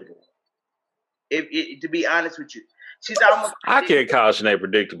predictable. To be honest with you, she's almost. I can't call Shanae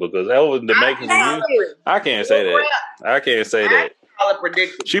predictable because that was the making of you. I can't say that. I can't say that.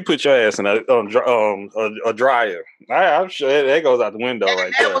 Predictable. She put your ass in a dryer. I'm sure that goes out the window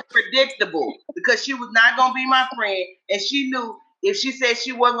right there. That was predictable because she was not gonna be my friend, and she knew if she said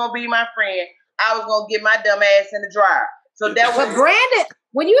she wasn't gonna be my friend, I was gonna get my dumb ass in the dryer. So that was. But Brandon,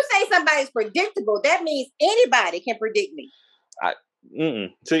 when you say somebody's predictable, that means anybody can predict me.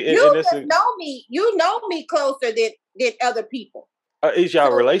 See, you just know me. You know me closer than other people. It's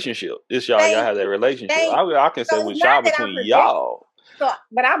y'all relationship. It's y'all have that relationship. I can say with y'all between y'all. So,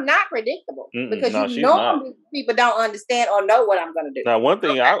 but I'm not predictable because people don't understand or know what I'm going to do. Now, one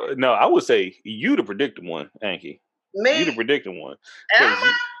thing I would say you the predictable one, Anki. Me, you the predictable one,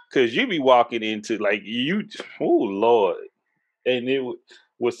 because you be walking into like you. Oh Lord, and it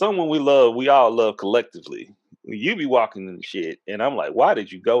with someone we love, we all love collectively. You be walking in shit, and I'm like, why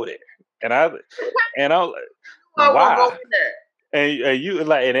did you go there? And I was like, why? And you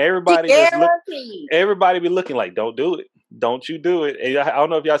like, and everybody just look. Everybody be looking like, don't do it. Don't you do it. And I don't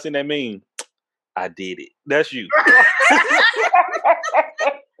know if y'all seen that meme. I did it. That's you.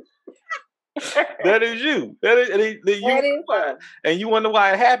 That is you. That is fun. And you wonder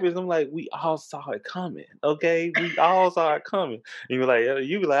why it happens. I'm like, we all saw it coming. Okay, we all saw it coming. And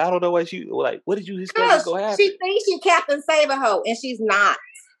you be like, I don't know what you like. What did you expect was gonna happen? She thinks she Captain Save-A-Ho, and she's not.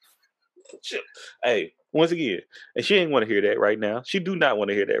 Hey, once again, and she ain't want to hear that right now. She do not want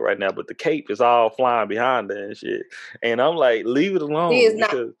to hear that right now. But the cape is all flying behind her and shit. And I'm like, leave it alone. She is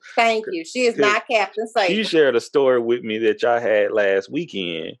not. Thank you. She is not Captain Save-A-Ho. She shared a story with me that y'all had last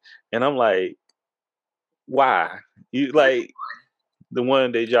weekend, and I'm like, why? You like the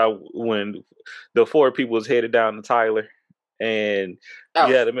one that y'all when the 4 people was headed down to Tyler, and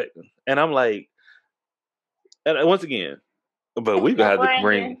and I'm like, and once again, but we gonna have to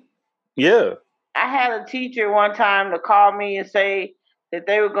bring. Yeah. I had a teacher one time to call me and say that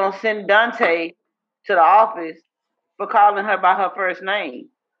they were going to send Dante to the office for calling her by her first name.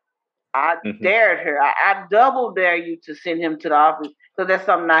 I dared her. I double dare you to send him to the office because that's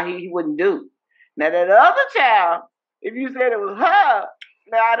something now he wouldn't do. Now that other child, if you said it was her,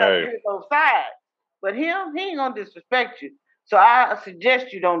 now I'd have to hear both sides. But him, he ain't going to disrespect you. So I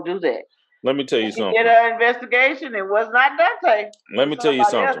suggest you don't do that. Let me tell you something. Did an investigation. It was not Dante. Let me tell you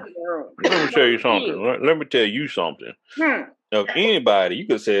something. Let me tell you something. Let me tell you something. If anybody, you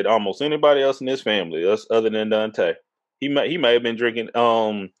could have said almost anybody else in this family, other than Dante, he may have been drinking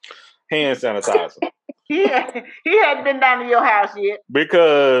hand sanitizer. He hadn't been down to your house yet.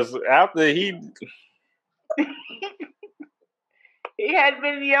 Because after he hadn't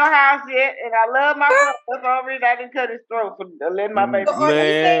been to your house yet, and I love my brother. That's the only reason I didn't cut his throat for letting my baby. So are you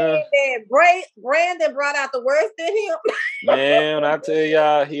saying that Brandon brought out the worst in him? Man, I tell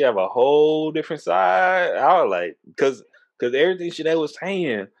y'all, he have a whole different side. I was like, because everything Sinead was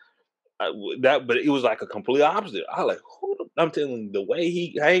saying, but it was like a complete opposite. I was like, I'm telling you, the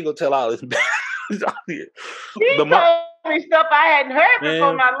way I ain't gonna tell all this. He told me stuff I hadn't heard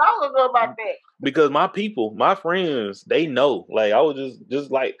before not long ago about that. Because my people, my friends, they know. Like I was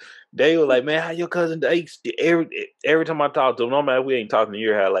just like they were like, man, how your cousin? Every time I talk to them, no matter if we ain't talking to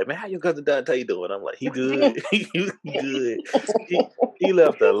your house, like, man, how your cousin Dante doing? I'm like, he good, he good. He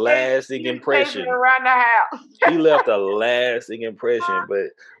left a lasting impression around the house. He left a lasting impression.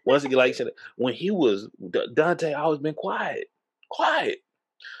 But once again, like when he was Dante, always been quiet.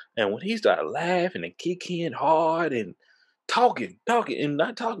 And when he started laughing and kicking hard and talking, and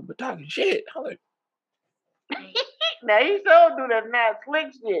not talking, but talking shit, I'm like, now he so do that now slick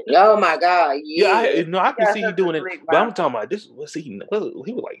shit. Oh my God! Yeah, I can see you doing it. But I'm talking about this. He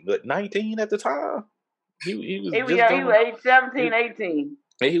was like 19 at the time. He was age 17, 18.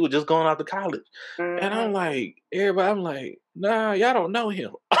 And he was just going out to college. Mm-hmm. And I'm like, I'm like, nah, y'all don't know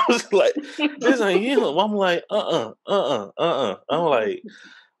him. I was like, this ain't him. I'm like, I'm like,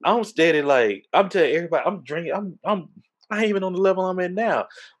 I'm steady, like, I'm telling everybody, I'm drinking, I ain't even on the level I'm at now.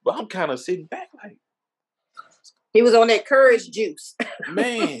 But I'm kind of sitting back like. He was on that courage juice.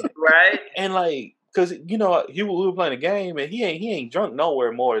 Man. Right? And like, because, we were playing a game and he ain't drunk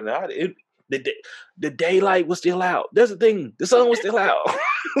nowhere more than I. The daylight was still out. That's the thing. The sun was still out.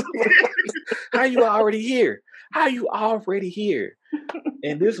 How you already here?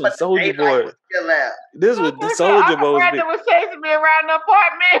 And this was Soulja Boy. This was the Soulja Boy. My brother was chasing me around the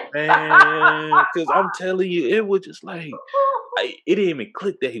apartment. Man, because I'm telling you, it was just like, it didn't even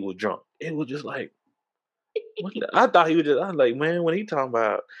click that he was drunk. It was just like, I thought he was just, I was like, man, when he talking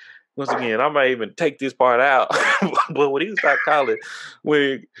about, once again, I might even take this part out. But when he started calling,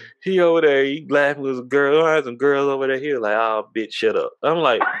 when he over there, he laughing with a girl, I had some girls over there, he was like, oh, bitch, shut up. I'm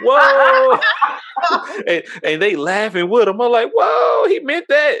like, whoa. and they laughing with him. I'm like, whoa, he meant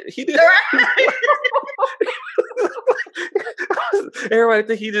that. He did. Everybody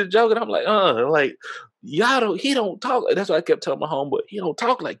think he just joking. I'm like, like, he don't talk. That's why I kept telling my homeboy, he don't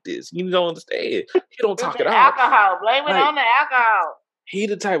talk like this. You don't understand. He don't talk at all. Alcohol. Blame it on the alcohol. He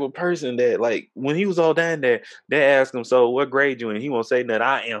the type of person that, like, when he was all down there, they asked him, so what grade you in? He won't say nothing.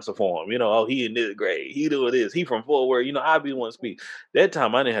 I answer for him. He in this grade. He doing this. He from Fort Worth. I be the one to speak. That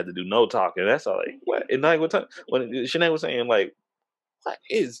time, I didn't have to do no talking. That's all. Like, what? And like, what time? When Sinead was saying, like, what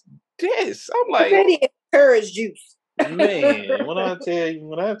is this? I'm like, courage juice. Man, when I tell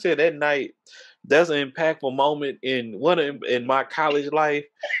you that night, that's an impactful moment in my college life.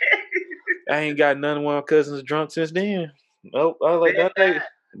 I ain't got none of my cousins drunk since then. Nope. I was like,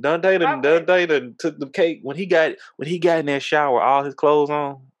 Dante done took the cake when he got in that shower, all his clothes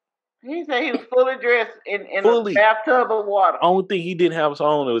on. He said he was fully dressed in a bathtub of water. Only thing he didn't have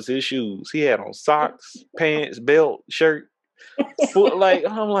on was his shoes. He had on socks, pants, belt, shirt. Like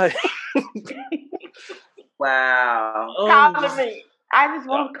I'm like, wow. Calling me. I just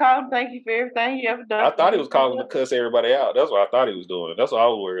want to call him. Thank you for everything you ever done. I thought he was calling to cuss everybody out. That's what I thought he was doing. That's what I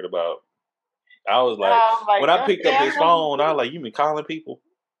was worried about. I was like when I picked up his phone, I was like, "You been calling people?"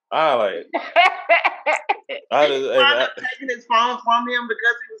 I like. I taking his phone from him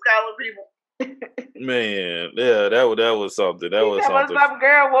because he was calling people. Man, yeah, that was something. That was something. Some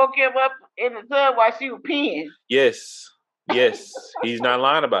girl woke him up in the tub while she was peeing. Yes, he's not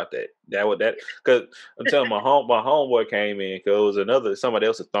lying about that. Because I'm telling my homeboy came in because somebody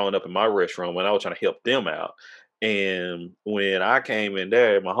else had thrown up in my restroom when I was trying to help them out. And when I came in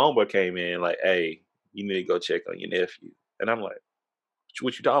there, my homeboy came in like, "Hey, you need to go check on your nephew." And I'm like,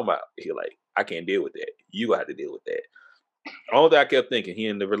 "What you talking about?" He like, "I can't deal with that. You got to deal with that." All that I kept thinking, he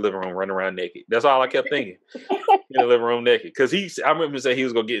in the living room running around naked. That's all I kept thinking. In the living room naked. Because I remember him saying he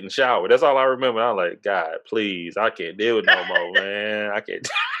was going to get in the shower. That's all I remember. I was like, God, please, I can't deal with no more, man. I can't.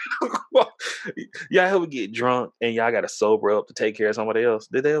 Y'all ever get drunk and y'all got to sober up to take care of somebody else?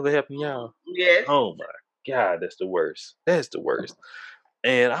 Did they ever happen to y'all? Yes. Oh, my God, that's the worst. That's the worst.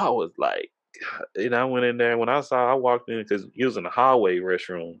 And I was like, and I went in there. When I walked in because he was in the hallway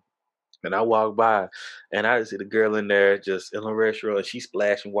restroom. And I walked by, and I see the girl in there just in the restroom, and she's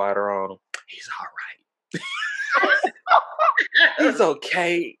splashing water on him. He's all right. He's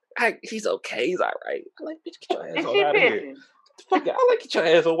okay. He's okay. He's all right. I'm like, bitch, get your ass on out of here. Fuck it. I like get your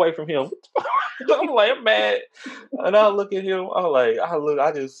ass away from him. I'm like, I'm mad. And I look at him.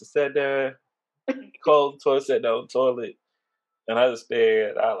 I just sat there, closed the toilet, sat down on the toilet, and I just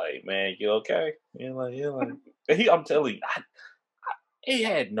stared. I like, man, you okay? You're like. And I'm telling you, he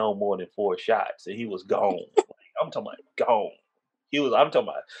had no more than 4 shots, and he was gone. I'm talking about gone. I'm talking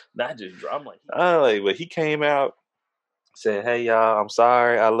about not just drunk. But he came out, said, "Hey y'all, I'm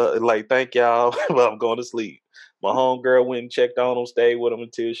sorry. Thank y'all, but I'm going to sleep." My homegirl went and checked on him, stayed with him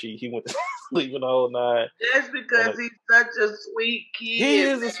until he went to sleep the whole night. That's because he's such a sweet kid. He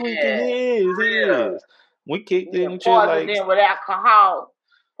is a sweet kid. He is. We kicked in poisoned with alcohol.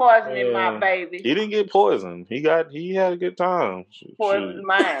 Poisoning my baby. He didn't get poisoned. He had a good time. Poisoned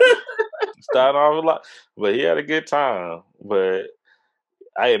mine. Started off a lot, but he had a good time. But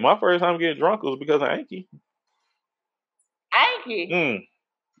my first time getting drunk was because of Anky. Anky?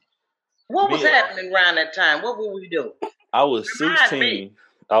 What was happening around that time? What were we doing? I was 16.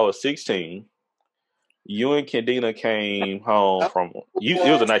 You and Kendina came home from you.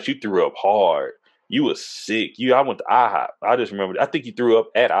 It was the night you threw up hard. You was sick. I went to IHOP. I just remember. I think you threw up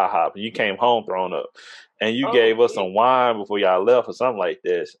at IHOP, and you came home throwing up. And you gave us some wine before y'all left, or something like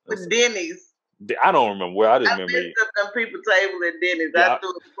this. With Denny's. I don't remember where. I just remember. I picked up them people's table at Denny's. I threw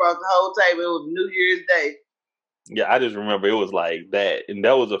it across the whole table. It was New Year's Day. Yeah, I just remember it was like that, and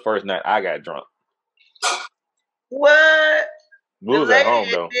that was the first night I got drunk. What? We was at home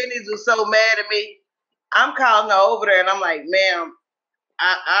though. Denny's was so mad at me. I'm calling her over there, and I'm like, "Ma'am,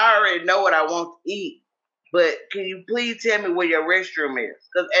 I already know what I want to eat, but can you please tell me where your restroom is?"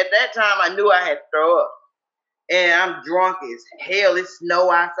 Because at that time, I knew I had to throw up. And I'm drunk as hell. It's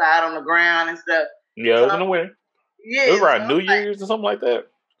snow outside on the ground and stuff. Yeah, it was in the winter. Yeah. It was around New Year's or something like that.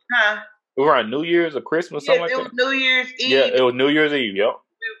 Huh? It was around New Year's or Christmas, something like that. It was New Year's Eve. Yeah, it was New Year's Eve, yep.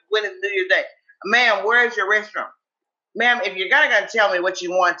 When it's New Year's Day. Ma'am, where's your restaurant? Ma'am, if you're gonna tell me what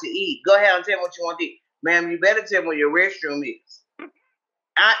you want to eat, go ahead and tell me what you want to eat. Ma'am, you better tell me where your restroom is.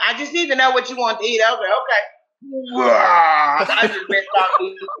 I just need to know what you want to eat. I was like, okay. I just been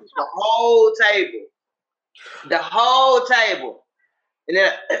talking the whole table. The whole table. And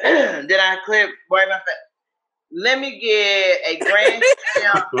then I clipped right my face. Let me get a grand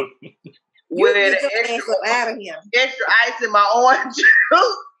slam with extra ice in my orange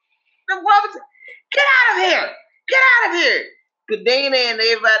juice. The woman said, "Get out of here! Get out of here!" Kadena and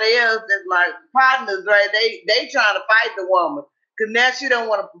everybody else that's my partners, right? They trying to fight the woman. Cause now she don't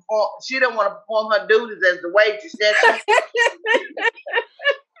want to perform. She don't want to perform her duties as the waitress.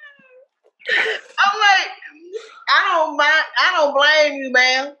 I'm like, I don't blame you,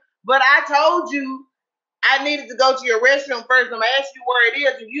 ma'am. But I told you I needed to go to your restroom first. I'm gonna ask you where it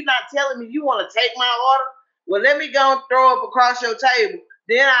is. If you're not telling me you want to take my order, well, let me go and throw up across your table.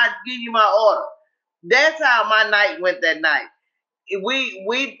 Then I'll give you my order. That's how my night went that night.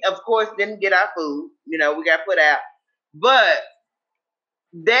 We of course didn't get our food. You know, we got put out. But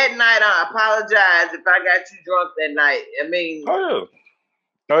that night, I apologize if I got you drunk that night. I mean, oh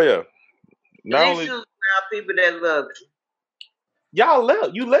yeah. Not only around people that love you. Y'all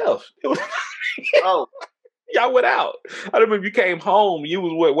left. You left. Oh, y'all went out. I remember you came home. You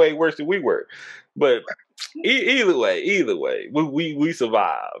was way worse than we were. But Either way, we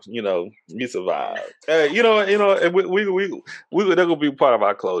survived. You know, we survived. And we they're gonna be part of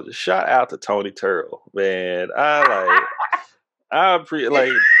our closure. Shout out to Tony Turrell, man. I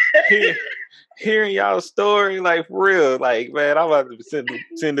appreciate hearing y'all's story, like for real. Like, man, I'm about to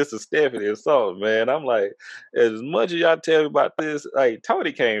send this to Stephanie or something, man. I'm like, as much as y'all tell me about this, like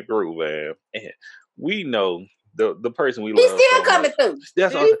Tony came through, man, and we know. The person we love. He's still coming through.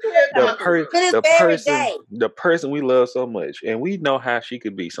 That's the person we love so much, and we know how she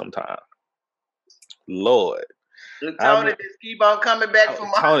could be sometimes. Lord, Tony just keep on coming back from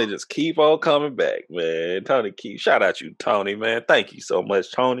Tony just keep on coming back, man. Shout out you, Tony, man. Thank you so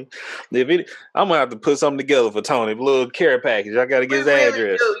much, Tony. I'm gonna have to put something together for Tony, a little care package. I gotta get his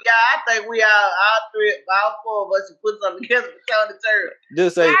address. Do. Yeah, I think we all four of us should put something together for Tony Turrell.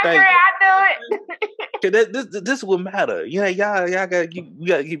 Just say thank you. I do it. This will matter. You know, y'all gotta give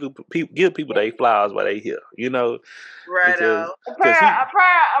people their flowers while they here. You know, right? A pair of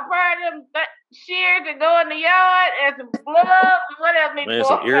them shears to go in the yard and some gloves and what else? Man,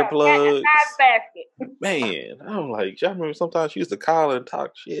 some earplugs. Basket. Man, I'm like, y'all remember sometimes she used to call and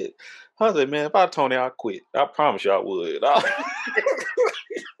talk shit. I was like, man, if I Tony, I'll quit. I promise you I would.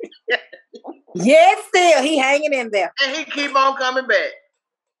 Yes, still he hanging in there, and he keep on coming back.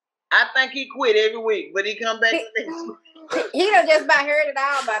 I think he quit every week, but he come back next week. He done just about heard it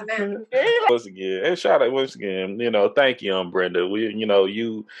all by now. Once again, and shout out once again. You know, thank you, Brenda.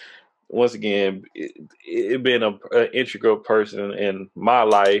 You. Once again, it been an integral person in my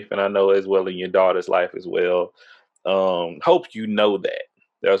life, and I know as well in your daughter's life as well. Hope you know that.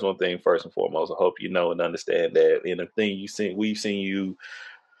 That's one thing first and foremost. I hope you know and understand that. And the thing we've seen you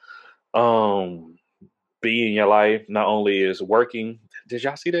be in your life not only is working. Did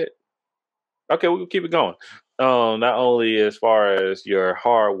y'all see that? Okay, we'll keep it going. Not only as far as your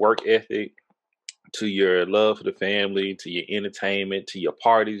hard work ethic, to your love for the family, to your entertainment, to your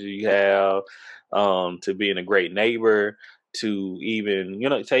parties you have, to being a great neighbor, to even,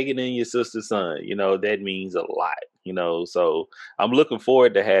 taking in your sister's son, that means a lot, so I'm looking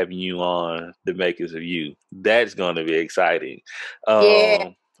forward to having you on The Makers of You. That's going to be exciting.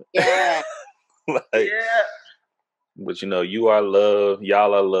 Yeah. But you are love,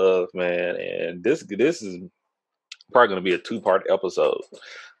 y'all are love, man. And this is probably going to be a 2-part episode.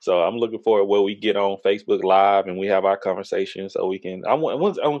 So I'm looking forward where we get on Facebook Live and we have our conversation so we can. We're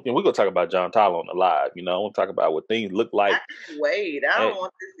going to talk about John Tyler on the live. I want to talk about what things look like. Wait, I don't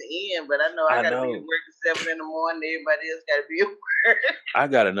want this to end, but I know I got to be at work at 7 a.m. Everybody else got to be at work. I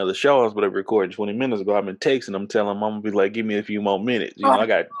got another show I was going to record 20 minutes ago. I've been texting them, telling them I'm going to be like, give me a few more minutes. I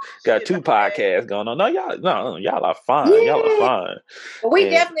got 2 podcasts going on. No, y'all are fine. Yeah. Y'all are fine. Well, we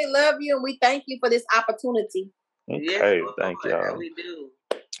definitely love you and we thank you for this opportunity. Okay, thank y'all. We do.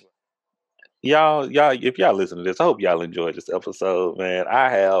 Y'all, if y'all listen to this, I hope y'all enjoyed this episode, man. I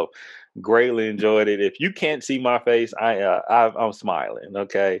have greatly enjoyed it. If you can't see my face, I'm smiling,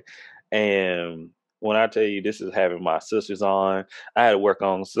 okay? And when I tell you this is having my sisters on, I had to work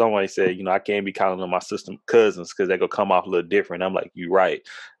on. Somebody said, I can't be calling them my sister cousins because they're gonna come off a little different. I'm like, you right.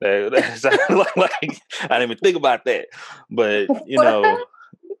 That's like I didn't even think about that, but no,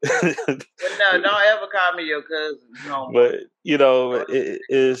 don't ever call me your cousin. No. But it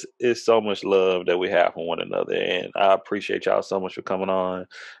is so much love that we have for one another, and I appreciate y'all so much for coming on.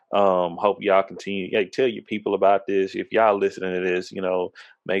 Hope y'all continue. Hey, tell your people about this. If y'all listening to this,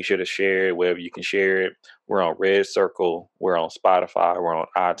 make sure to share it wherever you can share it. We're on Red Circle. We're on Spotify. We're on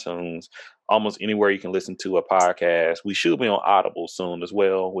iTunes. Almost anywhere you can listen to a podcast. We should be on Audible soon as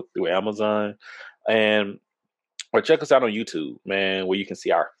well through Amazon, or check us out on YouTube, man, where you can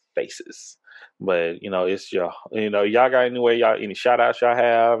see our faces. But, it's y'all got any shout outs y'all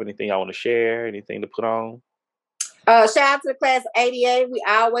have? Anything y'all want to share? Anything to put on? Shout out to the class of 88. We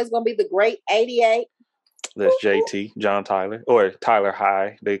always going to be the great 88. That's JT, John Tyler, or Tyler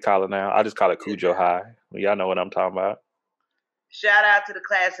High, they call it now. I just call it Cujo High. Y'all know what I'm talking about. Shout out to the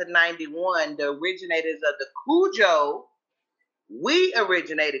class of 91, the originators of the Cujo. We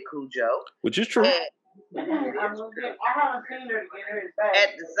originated Cujo. Which is true. I haven't seen her get her back.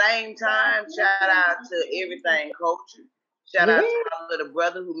 At the same time, shout out to Everything Culture. Shout out to my little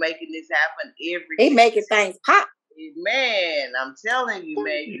brother who making this happen every day. He making things pop. Man, I'm telling you,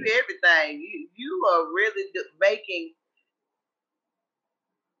 man, you everything. You are really making.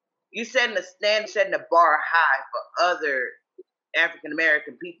 You setting the standard, setting the bar high for other African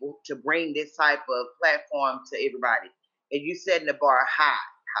American people to bring this type of platform to everybody, and you setting the bar high.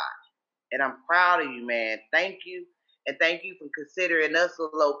 And I'm proud of you, man. Thank you. And thank you for considering us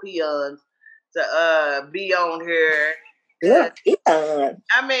little peons to be on here Look, Elon.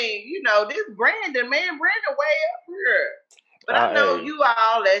 I mean, you know, this Brandon way up here. But I know you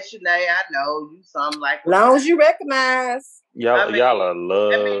all at Shanae. I know you something like. As long as you recognize. Y'all are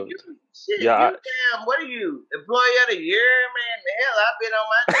loved. I mean, you damn, what are you? Employee of the year, man? The hell, I've been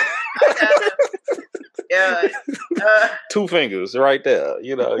on my 2 fingers right there.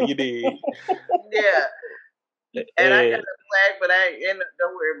 You know, you did. Yeah. And I got a flag, but I ain't,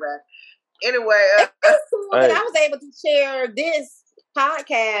 don't worry about it. Anyway. I was able to share this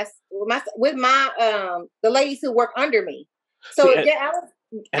podcast with my the ladies who work under me. So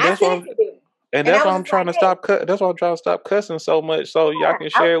that's why I'm trying to stop. That's why I'm trying to stop cussing so much, so y'all can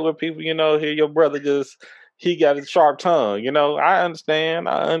share it with people. You know, hear your brother he got a sharp tongue. You know, I understand.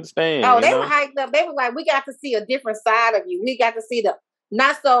 Oh, they were hyped up. They were like, we got to see a different side of you. We got to see the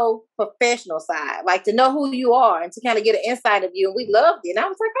not so professional side, like to know who you are and to kind of get an insight of you. And we loved it. And I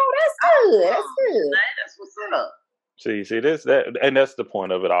was like, oh, that's good. That's good. That's what's up. See this and that's the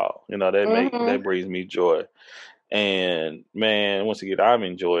point of it all. You know, that brings me joy. And man, once again, I've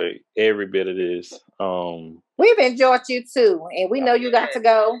enjoyed every bit of this. We've enjoyed you too, and we know you got to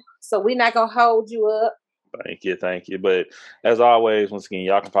go, so we're not gonna hold you up. Thank you. But as always, once again,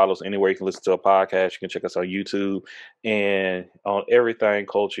 y'all can follow us anywhere you can listen to a podcast. You can check us on YouTube and on Everything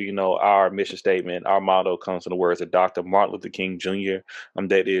Culture. You know, our mission statement, our motto comes from the words of Dr. Martin Luther King Jr.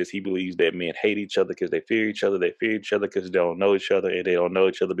 That is, he believes that men hate each other because they fear each other. They fear each other because they don't know each other, and they don't know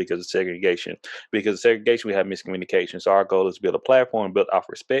each other because of segregation. Because of segregation, we have miscommunication. So our goal is to build a platform built off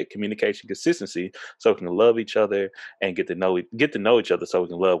respect, communication, consistency, so we can love each other and get to know each other, so we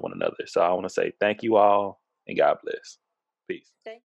can love one another. So I want to say thank you all. And God bless. Peace.